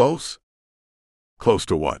 "We're close?" "Close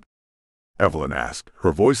to what?" Evelyn asked,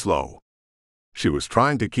 her voice low. She was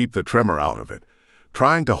trying to keep the tremor out of it,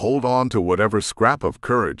 trying to hold on to whatever scrap of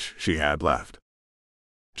courage she had left.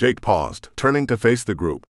 Jake paused, turning to face the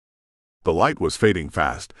group. The light was fading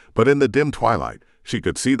fast, but in the dim twilight, she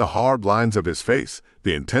could see the hard lines of his face,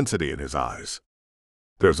 the intensity in his eyes.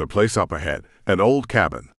 "There's a place up ahead, an old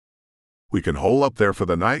cabin. We can hole up there for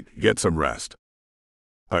the night, get some rest."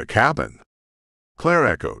 "A cabin?" Claire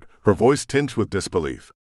echoed, her voice tinged with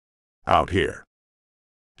disbelief. "Out here."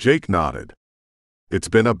 Jake nodded. "It's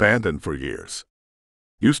been abandoned for years.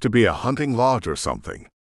 Used to be a hunting lodge or something.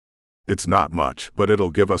 It's not much, but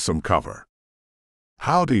it'll give us some cover."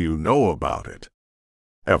 "How do you know about it?"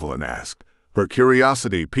 Evelyn asked, her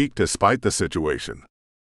curiosity piqued despite the situation.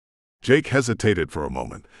 Jake hesitated for a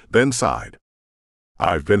moment, then sighed.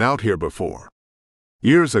 "I've been out here before.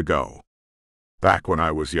 Years ago. Back when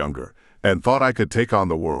I was younger and thought I could take on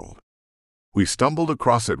the world. We stumbled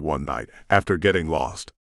across it one night after getting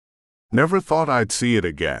lost. Never thought I'd see it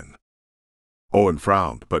again." Owen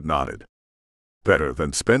frowned but nodded. "Better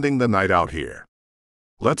than spending the night out here.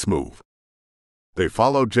 Let's move." They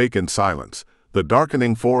followed Jake in silence, the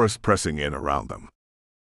darkening forest pressing in around them.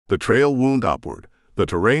 The trail wound upward, the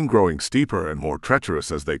terrain growing steeper and more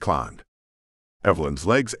treacherous as they climbed. Evelyn's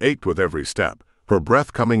legs ached with every step, her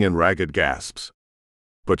breath coming in ragged gasps.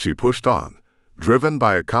 But she pushed on, driven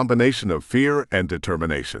by a combination of fear and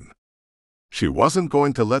determination. She wasn't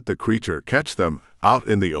going to let the creature catch them out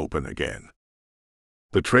in the open again.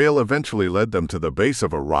 The trail eventually led them to the base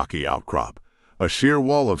of a rocky outcrop, a sheer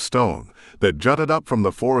wall of stone that jutted up from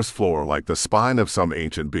the forest floor like the spine of some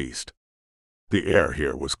ancient beast. The air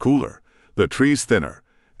here was cooler, the trees thinner,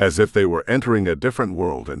 as if they were entering a different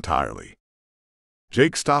world entirely.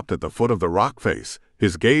 Jake stopped at the foot of the rock face,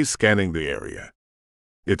 his gaze scanning the area.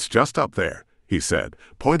 "It's just up there," he said,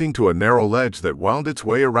 pointing to a narrow ledge that wound its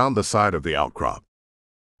way around the side of the outcrop.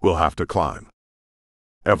 "We'll have to climb."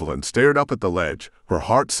 Evelyn stared up at the ledge, her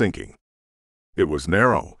heart sinking. It was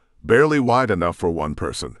narrow, barely wide enough for one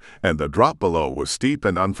person, and the drop below was steep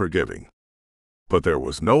and unforgiving. But there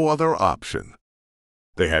was no other option.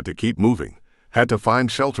 They had to keep moving, had to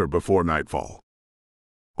find shelter before nightfall.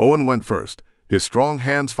 Owen went first, his strong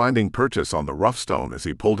hands finding purchase on the rough stone as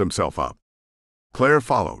he pulled himself up. Claire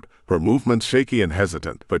followed, her movements shaky and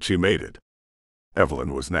hesitant, but she made it.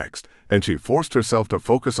 Evelyn was next, and she forced herself to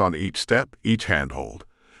focus on each step, each handhold,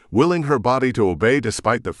 willing her body to obey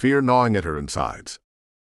despite the fear gnawing at her insides.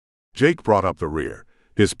 Jake brought up the rear,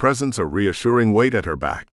 his presence a reassuring weight at her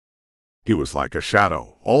back. He was like a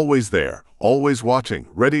shadow, always there, always watching,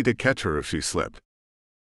 ready to catch her if she slipped.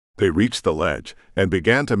 They reached the ledge and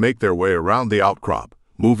began to make their way around the outcrop,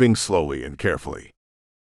 moving slowly and carefully.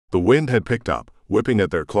 The wind had picked up, whipping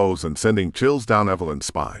at their clothes and sending chills down Evelyn's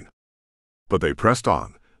spine. But they pressed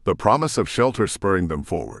on, the promise of shelter spurring them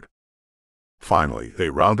forward. Finally, they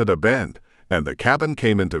rounded a bend, and the cabin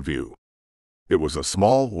came into view. It was a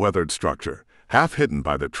small, weathered structure, half hidden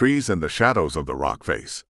by the trees and the shadows of the rock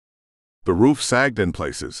face. The roof sagged in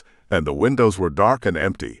places, and the windows were dark and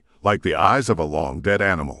empty, like the eyes of a long-dead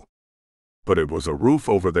animal. But it was a roof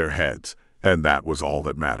over their heads, and that was all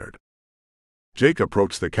that mattered. Jake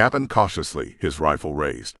approached the cabin cautiously, his rifle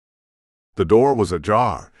raised. The door was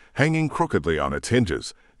ajar, hanging crookedly on its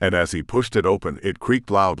hinges, and as he pushed it open it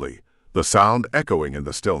creaked loudly, the sound echoing in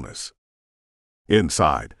the stillness.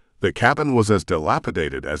 Inside, the cabin was as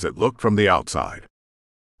dilapidated as it looked from the outside.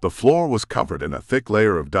 The floor was covered in a thick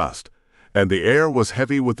layer of dust, and the air was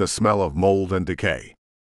heavy with the smell of mold and decay.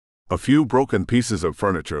 A few broken pieces of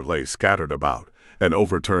furniture lay scattered about, an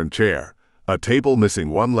overturned chair, a table missing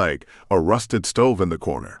one leg, a rusted stove in the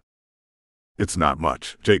corner. "It's not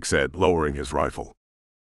much," Jake said, lowering his rifle.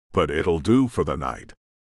 "But it'll do for the night."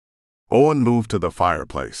 Owen moved to the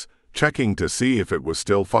fireplace, checking to see if it was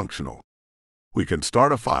still functional. "We can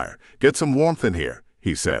start a fire, get some warmth in here,"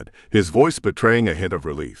 he said, his voice betraying a hint of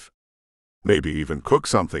relief. "Maybe even cook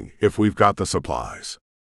something if we've got the supplies."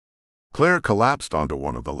 Claire collapsed onto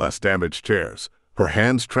one of the less damaged chairs, her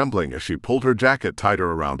hands trembling as she pulled her jacket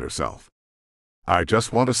tighter around herself. "I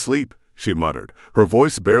just want to sleep," she muttered, her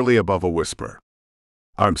voice barely above a whisper.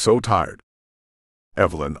 "I'm so tired."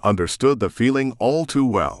 Evelyn understood the feeling all too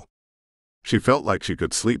well. She felt like she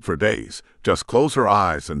could sleep for days, just close her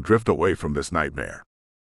eyes and drift away from this nightmare.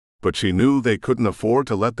 But she knew they couldn't afford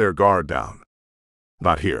to let their guard down.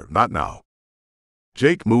 Not here, not now.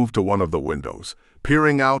 Jake moved to one of the windows,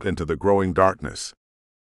 peering out into the growing darkness.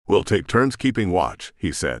 "We'll take turns keeping watch,"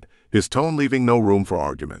 he said, his tone leaving no room for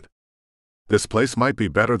argument. "This place might be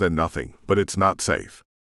better than nothing, but it's not safe.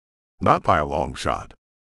 Not by a long shot."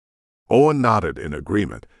 Owen nodded in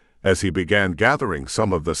agreement as he began gathering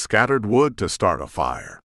some of the scattered wood to start a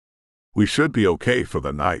fire. "We should be okay for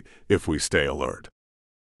the night if we stay alert.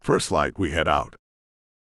 First light we head out."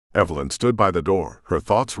 Evelyn stood by the door, her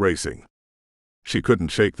thoughts racing. She couldn't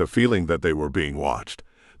shake the feeling that they were being watched,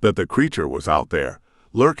 that the creature was out there,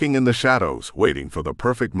 lurking in the shadows, waiting for the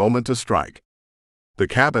perfect moment to strike. The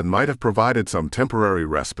cabin might have provided some temporary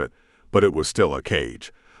respite, but it was still a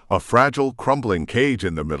cage, a fragile, crumbling cage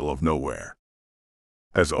in the middle of nowhere.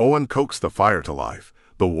 As Owen coaxed the fire to life,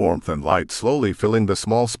 the warmth and light slowly filling the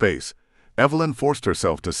small space, Evelyn forced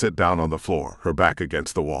herself to sit down on the floor, her back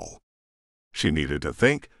against the wall. She needed to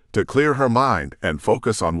think, to clear her mind and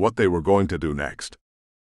focus on what they were going to do next.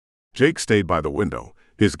 Jake stayed by the window,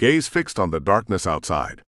 his gaze fixed on the darkness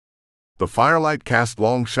outside. The firelight cast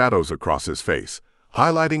long shadows across his face,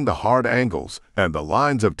 highlighting the hard angles and the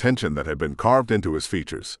lines of tension that had been carved into his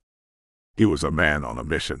features. He was a man on a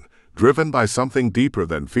mission, driven by something deeper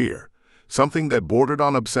than fear, something that bordered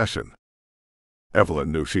on obsession.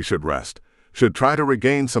 Evelyn knew she should rest, should try to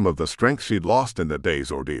regain some of the strength she'd lost in the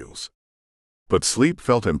day's ordeals. But sleep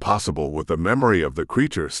felt impossible with the memory of the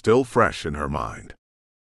creature still fresh in her mind.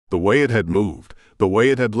 The way it had moved, the way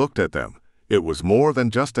it had looked at them, it was more than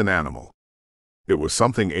just an animal. It was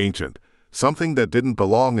something ancient, something that didn't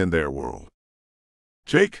belong in their world.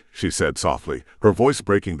 "Jake," she said softly, her voice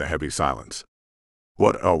breaking the heavy silence.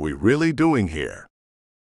 "What are we really doing here?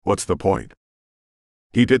 What's the point?"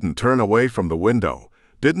 He didn't turn away from the window,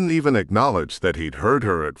 didn't even acknowledge that he'd heard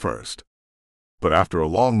her at first. But after a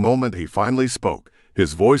long moment he finally spoke,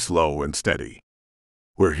 his voice low and steady.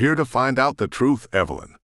 "We're here to find out the truth,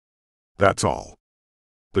 Evelyn. That's all.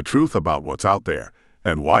 The truth about what's out there,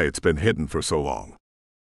 and why it's been hidden for so long."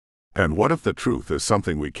 "And what if the truth is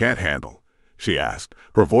something we can't handle?" she asked,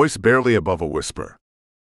 her voice barely above a whisper.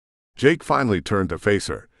 Jake finally turned to face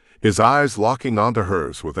her, his eyes locking onto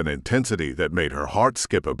hers with an intensity that made her heart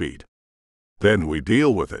skip a beat. "Then we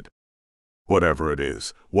deal with it. Whatever it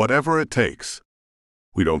is, whatever it takes.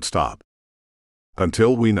 We don't stop.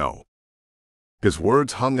 Until we know." His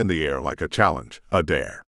words hung in the air like a challenge, a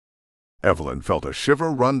dare. Evelyn felt a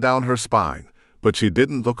shiver run down her spine, but she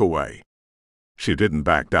didn't look away. She didn't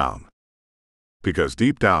back down. Because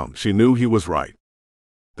deep down she knew he was right.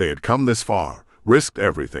 They had come this far, risked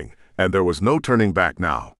everything, and there was no turning back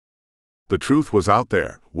now. The truth was out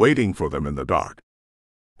there, waiting for them in the dark.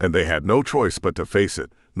 And they had no choice but to face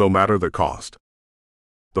it, no matter the cost.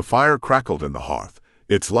 The fire crackled in the hearth,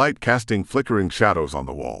 its light casting flickering shadows on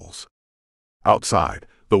the walls. Outside,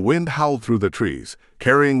 the wind howled through the trees,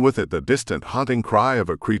 carrying with it the distant haunting cry of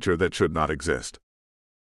a creature that should not exist.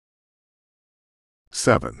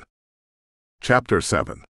 7. Chapter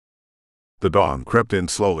 7. The dawn crept in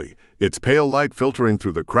slowly, its pale light filtering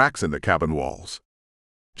through the cracks in the cabin walls.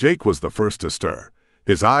 Jake was the first to stir,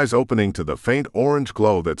 his eyes opening to the faint orange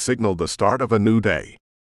glow that signaled the start of a new day.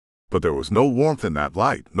 But there was no warmth in that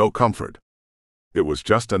light, no comfort. It was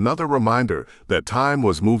just another reminder that time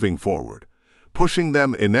was moving forward, pushing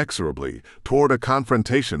them inexorably toward a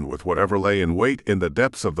confrontation with whatever lay in wait in the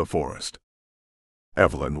depths of the forest.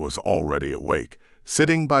 Evelyn was already awake,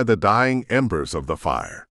 sitting by the dying embers of the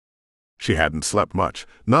fire. She hadn't slept much,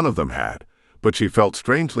 none of them had, but she felt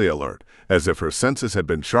strangely alert, as if her senses had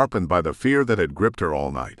been sharpened by the fear that had gripped her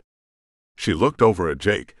all night. She looked over at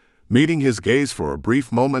Jake, meeting his gaze for a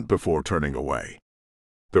brief moment before turning away.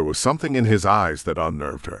 There was something in his eyes that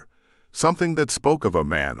unnerved her, something that spoke of a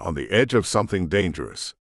man on the edge of something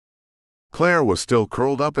dangerous. Claire was still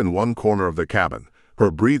curled up in one corner of the cabin,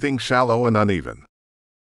 her breathing shallow and uneven.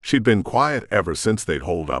 She'd been quiet ever since they'd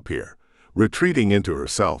holed up here, retreating into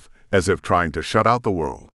herself, as if trying to shut out the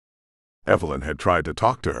world. Evelyn had tried to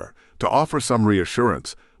talk to her, to offer some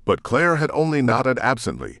reassurance, but Claire had only nodded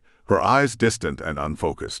absently, her eyes distant and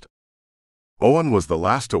unfocused. Owen was the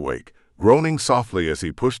last awake, groaning softly as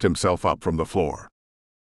he pushed himself up from the floor.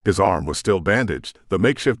 His arm was still bandaged, the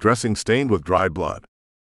makeshift dressing stained with dried blood.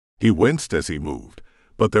 He winced as he moved,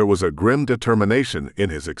 but there was a grim determination in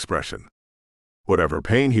his expression. Whatever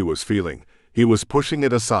pain he was feeling, he was pushing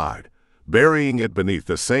it aside, burying it beneath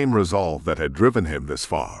the same resolve that had driven him this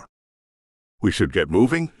far. "We should get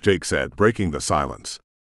moving," Jake said, breaking the silence.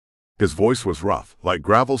 His voice was rough, like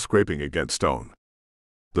gravel scraping against stone.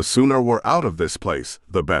 "The sooner we're out of this place,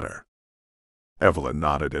 the better." Evelyn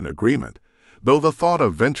nodded in agreement, though the thought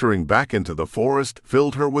of venturing back into the forest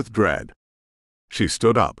filled her with dread. She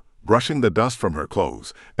stood up, brushing the dust from her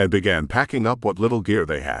clothes, and began packing up what little gear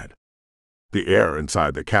they had. The air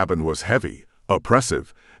inside the cabin was heavy,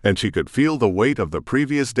 oppressive, and she could feel the weight of the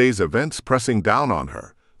previous day's events pressing down on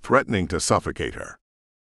her, threatening to suffocate her.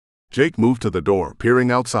 Jake moved to the door,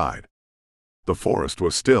 peering outside. The forest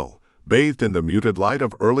was still, bathed in the muted light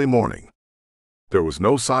of early morning. There was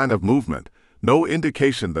no sign of movement, no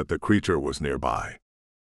indication that the creature was nearby.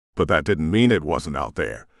 But that didn't mean it wasn't out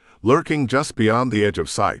there, lurking just beyond the edge of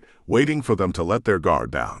sight, waiting for them to let their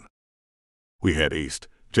guard down. "We head east,"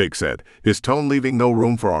 Jake said, his tone leaving no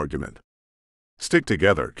room for argument. "Stick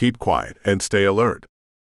together, keep quiet, and stay alert.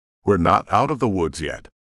 We're not out of the woods yet."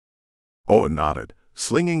 Owen nodded,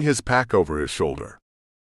 slinging his pack over his shoulder.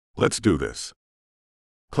 "Let's do this."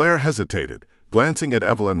 Claire hesitated, glancing at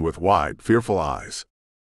Evelyn with wide, fearful eyes.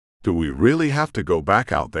 "Do we really have to go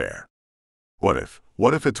back out there? What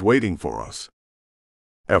if it's waiting for us?"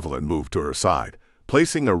 Evelyn moved to her side,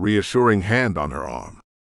 placing a reassuring hand on her arm.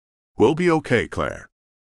 "We'll be okay, Claire.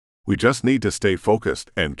 We just need to stay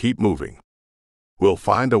focused and keep moving. We'll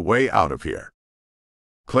find a way out of here."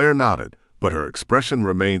 Claire nodded, but her expression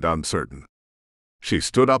remained uncertain. She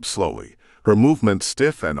stood up slowly, her movements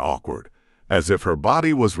stiff and awkward, as if her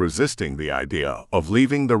body was resisting the idea of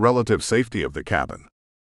leaving the relative safety of the cabin.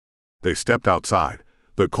 They stepped outside,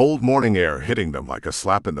 the cold morning air hitting them like a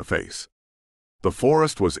slap in the face. The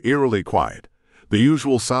forest was eerily quiet, the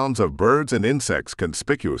usual sounds of birds and insects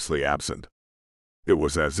conspicuously absent. It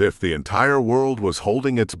was as if the entire world was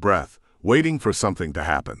holding its breath, waiting for something to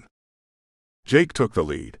happen. Jake took the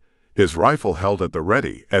lead, his rifle held at the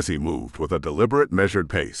ready as he moved with a deliberate, measured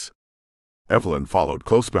pace. Evelyn followed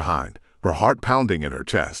close behind, her heart pounding in her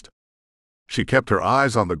chest. She kept her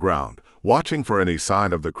eyes on the ground, watching for any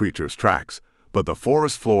sign of the creature's tracks, but the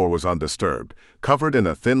forest floor was undisturbed, covered in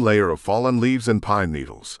a thin layer of fallen leaves and pine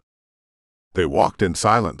needles. They walked in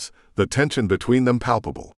silence, the tension between them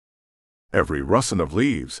palpable. Every rustle of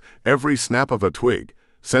leaves, every snap of a twig,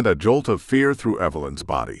 sent a jolt of fear through Evelyn's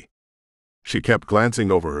body. She kept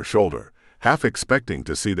glancing over her shoulder, half expecting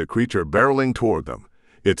to see the creature barreling toward them,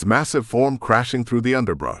 its massive form crashing through the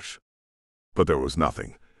underbrush. But there was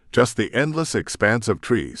nothing, just the endless expanse of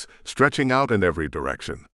trees, stretching out in every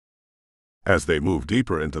direction. As they moved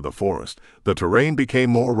deeper into the forest, the terrain became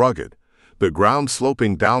more rugged, the ground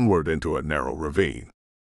sloping downward into a narrow ravine.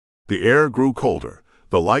 The air grew colder,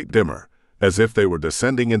 the light dimmer, as if they were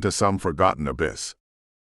descending into some forgotten abyss.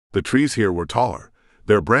 The trees here were taller,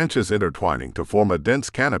 their branches intertwining to form a dense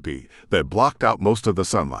canopy that blocked out most of the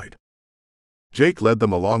sunlight. Jake led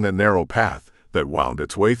them along a narrow path that wound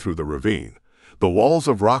its way through the ravine, the walls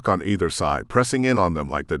of rock on either side pressing in on them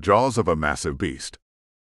like the jaws of a massive beast.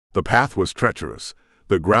 The path was treacherous,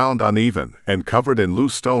 the ground uneven and covered in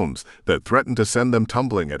loose stones that threatened to send them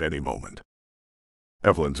tumbling at any moment.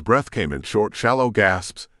 Evelyn's breath came in short, shallow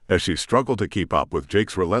gasps as she struggled to keep up with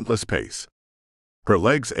Jake's relentless pace. Her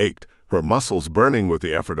legs ached, her muscles burning with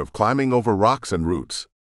the effort of climbing over rocks and roots.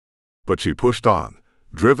 But she pushed on,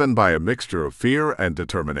 driven by a mixture of fear and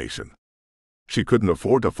determination. She couldn't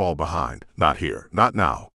afford to fall behind, not here, not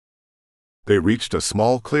now. They reached a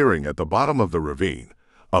small clearing at the bottom of the ravine,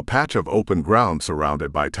 a patch of open ground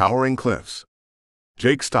surrounded by towering cliffs.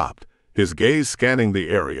 Jake stopped, his gaze scanning the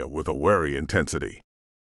area with a wary intensity.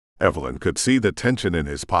 Evelyn could see the tension in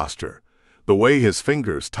his posture, the way his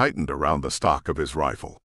fingers tightened around the stock of his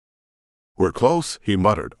rifle. "We're close," he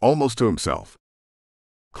muttered, almost to himself.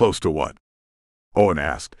 "Close to what?" Owen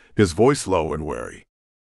asked, his voice low and wary.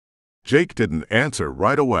 Jake didn't answer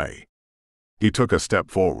right away. He took a step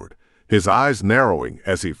forward, his eyes narrowing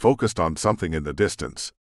as he focused on something in the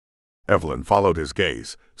distance. Evelyn followed his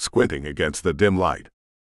gaze, squinting against the dim light.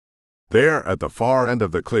 There, at the far end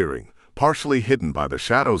of the clearing, partially hidden by the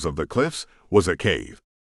shadows of the cliffs, was a cave.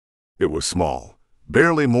 It was small,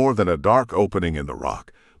 barely more than a dark opening in the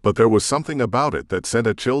rock, but there was something about it that sent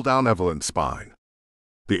a chill down Evelyn's spine.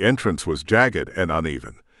 The entrance was jagged and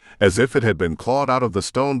uneven, as if it had been clawed out of the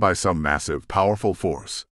stone by some massive, powerful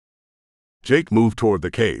force. Jake moved toward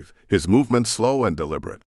the cave, his movements slow and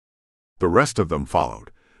deliberate. The rest of them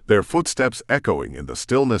followed, their footsteps echoing in the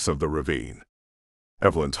stillness of the ravine.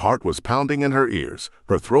 Evelyn's heart was pounding in her ears,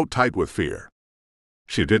 her throat tight with fear.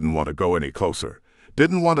 She didn't want to go any closer,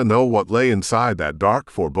 didn't want to know what lay inside that dark,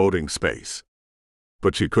 foreboding space.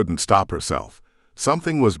 But she couldn't stop herself.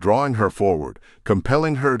 Something was drawing her forward,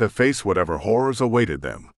 compelling her to face whatever horrors awaited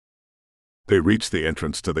them. They reached the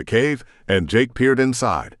entrance to the cave, and Jake peered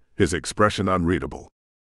inside, his expression unreadable.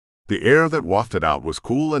 The air that wafted out was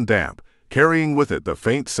cool and damp, carrying with it the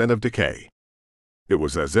faint scent of decay. It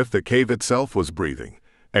was as if the cave itself was breathing,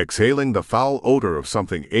 exhaling the foul odor of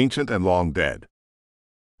something ancient and long dead.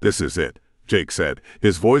 "This is it," Jake said,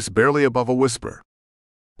 his voice barely above a whisper.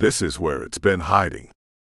 "This is where it's been hiding."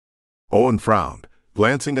 Owen frowned,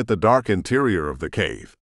 glancing at the dark interior of the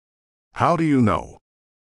cave. "How do you know?"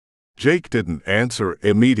 Jake didn't answer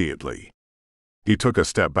immediately. He took a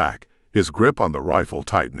step back, his grip on the rifle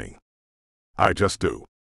tightening. "I just do."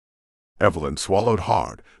 Evelyn swallowed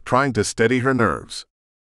hard, trying to steady her nerves.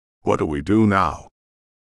 "What do we do now?"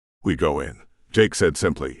 "We go in," Jake said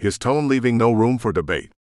simply, his tone leaving no room for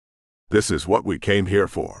debate. "This is what we came here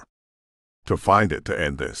for. To find it, to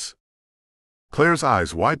end this." Claire's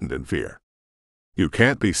eyes widened in fear. "You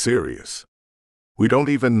can't be serious. We don't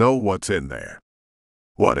even know what's in there.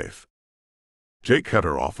 What if?" Jake cut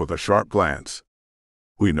her off with a sharp glance.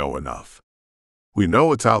 "We know enough. We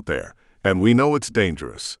know it's out there, and we know it's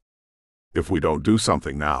dangerous. If we don't do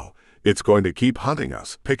something now, it's going to keep hunting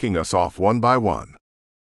us, picking us off one by one.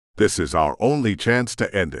 This is our only chance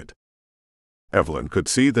to end it." Evelyn could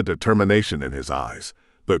see the determination in his eyes,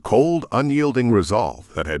 the cold, unyielding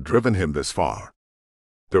resolve that had driven him this far.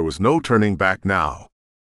 There was no turning back now.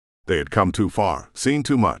 They had come too far, seen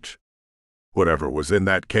too much. Whatever was in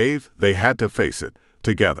that cave, they had to face it,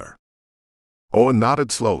 together. Owen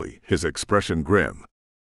nodded slowly, his expression grim.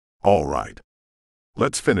 "All right.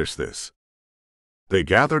 Let's finish this." They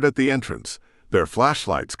gathered at the entrance, their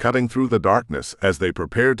flashlights cutting through the darkness as they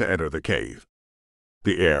prepared to enter the cave.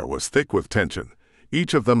 The air was thick with tension,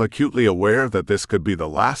 each of them acutely aware that this could be the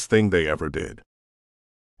last thing they ever did.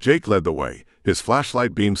 Jake led the way, his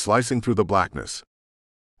flashlight beam slicing through the blackness.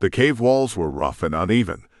 The cave walls were rough and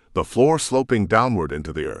uneven, the floor sloping downward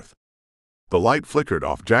into the earth. The light flickered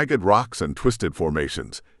off jagged rocks and twisted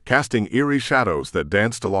formations, casting eerie shadows that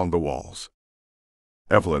danced along the walls.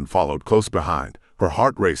 Evelyn followed close behind, her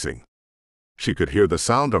heart racing. She could hear the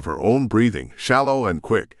sound of her own breathing, shallow and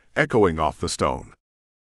quick, echoing off the stone.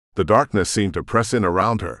 The darkness seemed to press in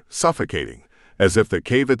around her, suffocating, as if the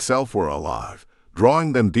cave itself were alive,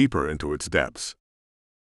 drawing them deeper into its depths.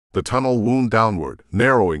 The tunnel wound downward,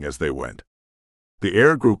 narrowing as they went. The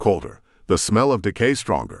air grew colder, the smell of decay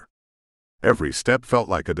stronger. Every step felt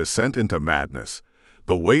like a descent into madness,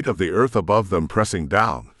 the weight of the earth above them pressing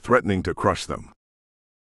down, threatening to crush them.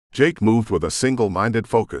 Jake moved with a single-minded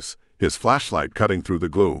focus, his flashlight cutting through the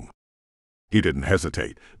gloom. He didn't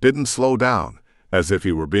hesitate, didn't slow down, as if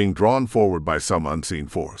he were being drawn forward by some unseen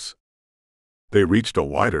force. They reached a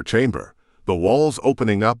wider chamber, the walls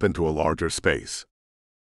opening up into a larger space.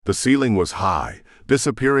 The ceiling was high,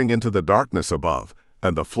 disappearing into the darkness above,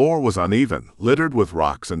 and the floor was uneven, littered with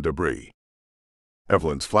rocks and debris.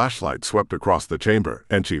 Evelyn's flashlight swept across the chamber,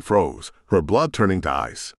 and she froze, her blood turning to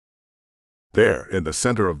ice. There, in the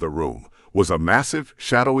center of the room, was a massive,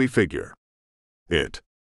 shadowy figure. It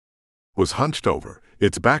was hunched over,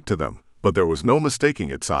 its back to them, but there was no mistaking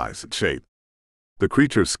its size and shape. The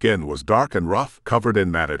creature's skin was dark and rough, covered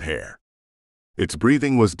in matted hair. Its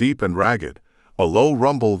breathing was deep and ragged, a low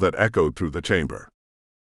rumble that echoed through the chamber.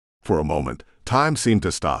 For a moment, time seemed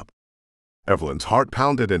to stop. Evelyn's heart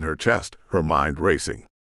pounded in her chest, her mind racing.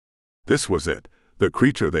 This was it, the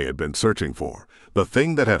creature they had been searching for, the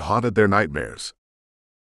thing that had haunted their nightmares.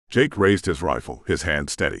 Jake raised his rifle, his hand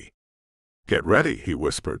steady. "Get ready," he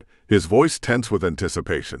whispered, his voice tense with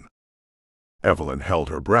anticipation. Evelyn held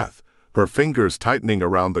her breath, her fingers tightening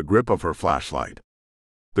around the grip of her flashlight.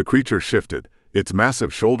 The creature shifted, its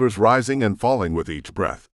massive shoulders rising and falling with each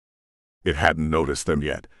breath. It hadn't noticed them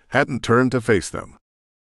yet, hadn't turned to face them.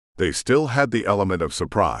 They still had the element of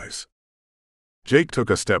surprise. Jake took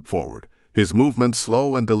a step forward, his movements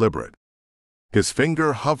slow and deliberate. His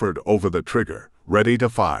finger hovered over the trigger, ready to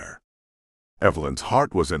fire. Evelyn's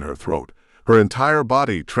heart was in her throat, her entire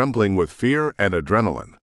body trembling with fear and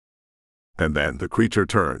adrenaline. And then the creature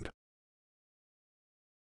turned.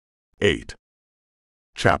 8.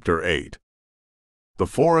 Chapter 8. The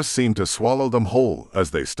forest seemed to swallow them whole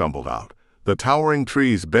as they stumbled out, the towering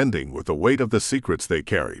trees bending with the weight of the secrets they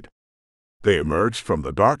carried. They emerged from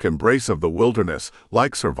the dark embrace of the wilderness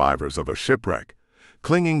like survivors of a shipwreck,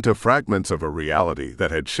 clinging to fragments of a reality that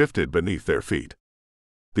had shifted beneath their feet.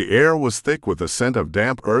 The air was thick with the scent of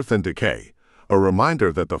damp earth and decay, a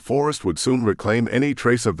reminder that the forest would soon reclaim any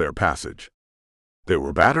trace of their passage. They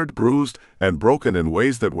were battered, bruised, and broken in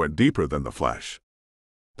ways that went deeper than the flesh.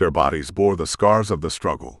 Their bodies bore the scars of the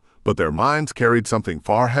struggle, but their minds carried something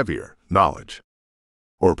far heavier, knowledge.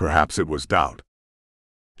 Or perhaps it was doubt.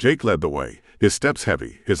 Jake led the way, his steps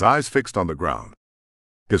heavy, his eyes fixed on the ground.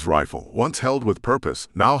 His rifle, once held with purpose,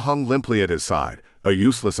 now hung limply at his side, a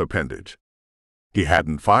useless appendage. He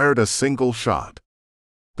hadn't fired a single shot.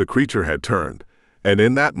 The creature had turned, and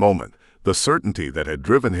in that moment, the certainty that had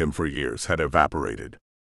driven him for years had evaporated.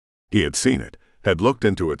 He had seen it, had looked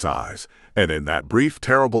into its eyes, and in that brief,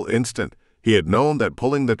 terrible instant, he had known that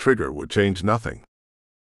pulling the trigger would change nothing.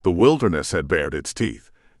 The wilderness had bared its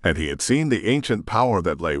teeth, and he had seen the ancient power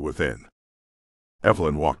that lay within.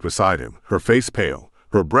 Evelyn walked beside him, her face pale,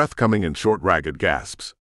 her breath coming in short, ragged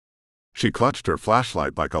gasps. She clutched her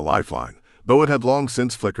flashlight like a lifeline, though it had long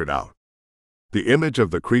since flickered out. The image of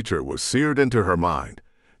the creature was seared into her mind,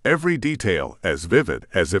 every detail as vivid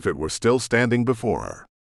as if it were still standing before her.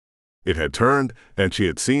 It had turned, and she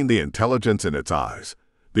had seen the intelligence in its eyes,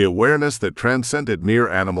 the awareness that transcended mere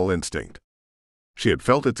animal instinct. She had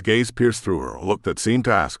felt its gaze pierce through her, a look that seemed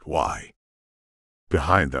to ask, why?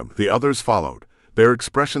 Behind them, the others followed, their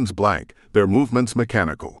expressions blank, their movements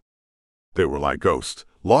mechanical. They were like ghosts,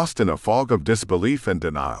 lost in a fog of disbelief and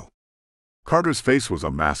denial. Carter's face was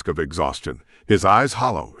a mask of exhaustion, his eyes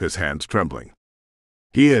hollow, his hands trembling.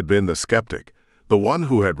 He had been the skeptic, the one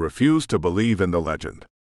who had refused to believe in the legend.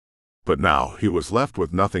 But now he was left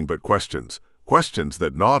with nothing but questions, questions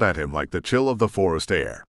that gnawed at him like the chill of the forest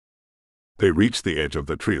air. They reached the edge of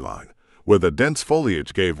the tree line, where the dense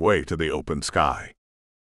foliage gave way to the open sky.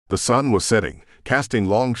 The sun was setting, casting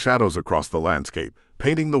long shadows across the landscape,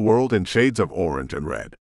 painting the world in shades of orange and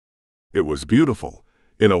red. It was beautiful,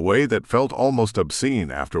 in a way that felt almost obscene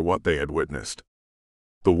after what they had witnessed.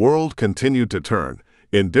 The world continued to turn,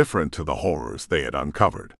 indifferent to the horrors they had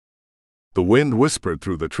uncovered. The wind whispered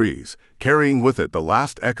through the trees, carrying with it the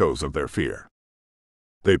last echoes of their fear.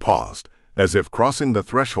 They paused, as if crossing the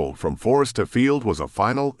threshold from forest to field was a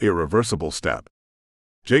final, irreversible step.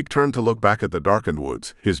 Jake turned to look back at the darkened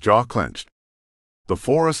woods, his jaw clenched. The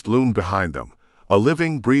forest loomed behind them, a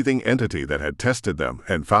living, breathing entity that had tested them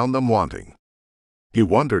and found them wanting. He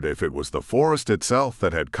wondered if it was the forest itself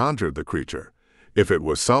that had conjured the creature, if it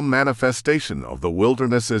was some manifestation of the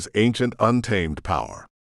wilderness's ancient, untamed power.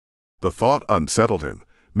 The thought unsettled him,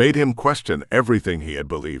 made him question everything he had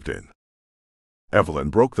believed in. Evelyn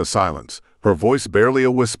broke the silence, her voice barely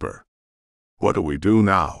a whisper. "What do we do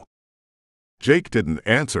now?" Jake didn't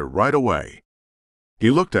answer right away.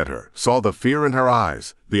 He looked at her, saw the fear in her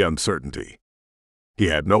eyes, the uncertainty. He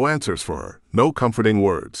had no answers for her, no comforting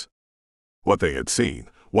words. What they had seen,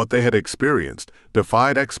 what they had experienced,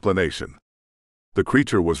 defied explanation. The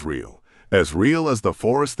creature was real as the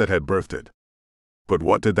forest that had birthed it. But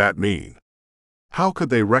what did that mean? How could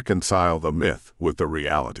they reconcile the myth with the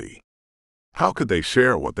reality? How could they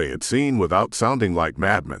share what they had seen without sounding like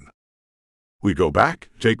madmen? "We go back,"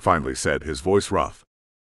 Jake finally said, his voice rough.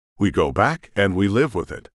 "We go back and we live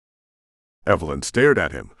with it." Evelyn stared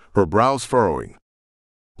at him, her brows furrowing.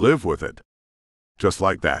 "Live with it?" Just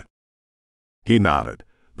like that. He nodded,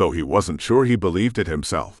 though he wasn't sure he believed it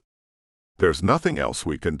himself. "There's nothing else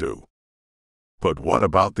we can do." "But what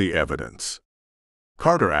about the evidence?"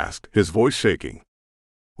 Carter asked, his voice shaking.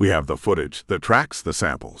 "We have the footage, the tracks, the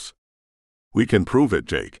samples. We can prove it,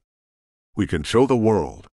 Jake. We can show the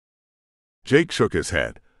world." Jake shook his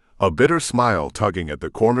head, a bitter smile tugging at the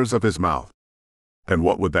corners of his mouth. "And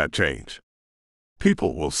what would that change?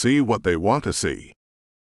 People will see what they want to see.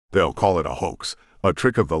 They'll call it a hoax, a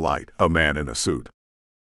trick of the light, a man in a suit.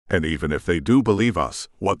 And even if they do believe us,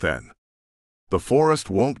 what then? The forest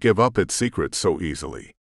won't give up its secrets so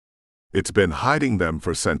easily. It's been hiding them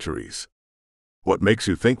for centuries. What makes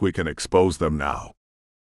you think we can expose them now?"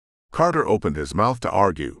 Carter opened his mouth to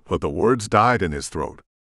argue, but the words died in his throat.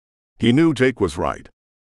 He knew Jake was right.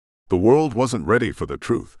 The world wasn't ready for the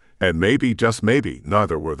truth, and maybe, just maybe,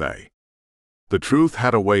 neither were they. The truth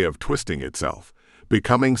had a way of twisting itself,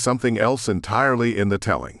 becoming something else entirely in the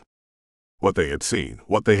telling. What they had seen,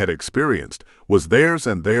 what they had experienced, was theirs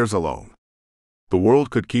and theirs alone. The world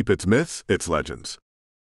could keep its myths, its legends.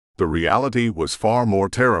 The reality was far more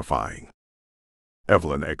terrifying.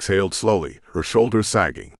 Evelyn exhaled slowly, her shoulders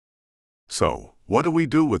sagging. "So, what do we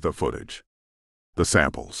do with the footage? The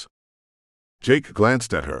samples?" Jake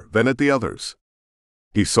glanced at her, then at the others.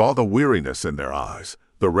 He saw the weariness in their eyes,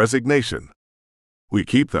 the resignation. "We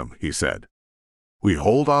keep them," he said. "We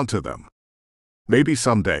hold on to them. Maybe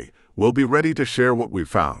someday, we'll be ready to share what we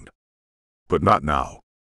found. But not now.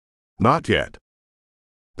 Not yet."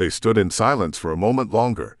 They stood in silence for a moment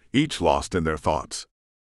longer, each lost in their thoughts.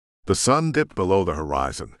 The sun dipped below the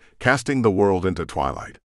horizon, casting the world into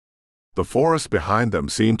twilight. The forest behind them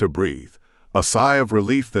seemed to breathe, a sigh of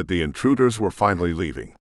relief that the intruders were finally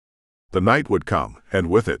leaving. The night would come, and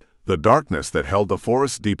with it, the darkness that held the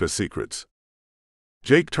forest's deepest secrets.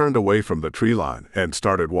 Jake turned away from the tree line and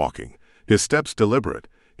started walking, his steps deliberate,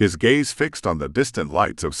 his gaze fixed on the distant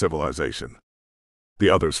lights of civilization. The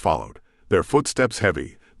others followed, their footsteps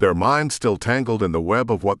heavy, their minds still tangled in the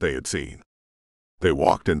web of what they had seen. They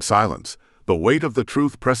walked in silence, the weight of the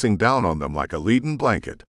truth pressing down on them like a leaden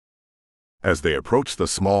blanket. As they approached the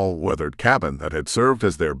small, weathered cabin that had served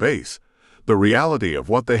as their base, the reality of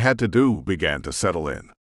what they had to do began to settle in.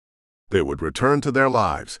 They would return to their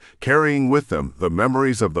lives, carrying with them the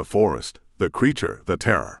memories of the forest, the creature, the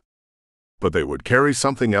terror. But they would carry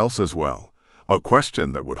something else as well, a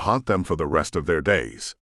question that would haunt them for the rest of their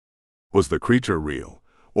days. Was the creature real,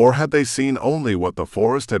 or had they seen only what the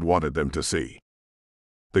forest had wanted them to see?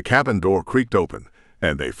 The cabin door creaked open,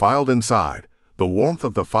 and they filed inside, the warmth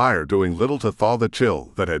of the fire doing little to thaw the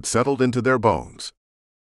chill that had settled into their bones.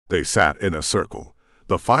 They sat in a circle,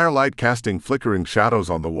 the firelight casting flickering shadows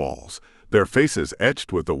on the walls, their faces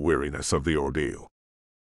etched with the weariness of the ordeal.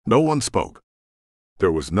 No one spoke.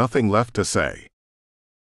 There was nothing left to say.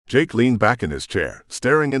 Jake leaned back in his chair,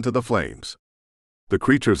 staring into the flames. The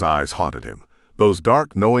creature's eyes haunted him, those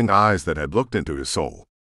dark, knowing eyes that had looked into his soul.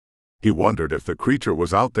 He wondered if the creature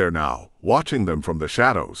was out there now, watching them from the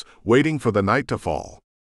shadows, waiting for the night to fall.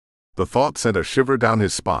 The thought sent a shiver down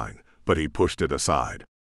his spine, but he pushed it aside.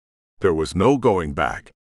 There was no going back.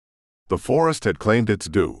 The forest had claimed its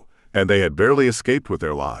due, and they had barely escaped with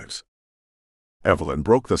their lives. Evelyn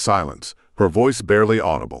broke the silence, her voice barely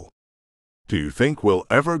audible. "Do you think we'll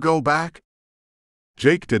ever go back?"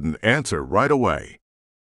 Jake didn't answer right away.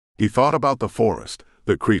 He thought about the forest,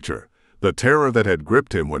 the creature, the terror that had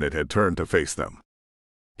gripped him when it had turned to face them.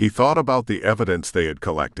 He thought about the evidence they had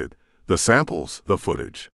collected, the samples, the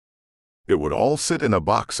footage. It would all sit in a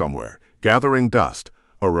box somewhere, gathering dust,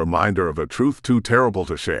 a reminder of a truth too terrible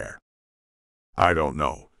to share. "I don't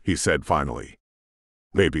know," he said finally.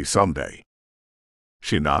 "Maybe someday."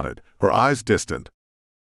 She nodded, her eyes distant.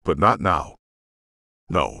 "But not now."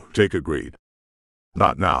 "No," Jake agreed.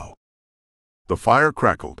 "Not now." The fire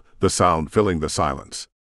crackled, the sound filling the silence.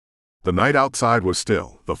 The night outside was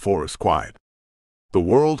still, the forest quiet. The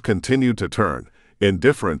world continued to turn,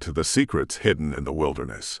 indifferent to the secrets hidden in the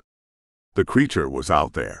wilderness. The creature was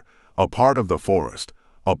out there, a part of the forest,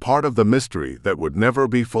 a part of the mystery that would never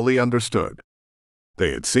be fully understood.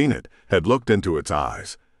 They had seen it, had looked into its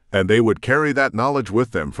eyes, and they would carry that knowledge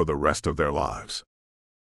with them for the rest of their lives.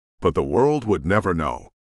 But the world would never know.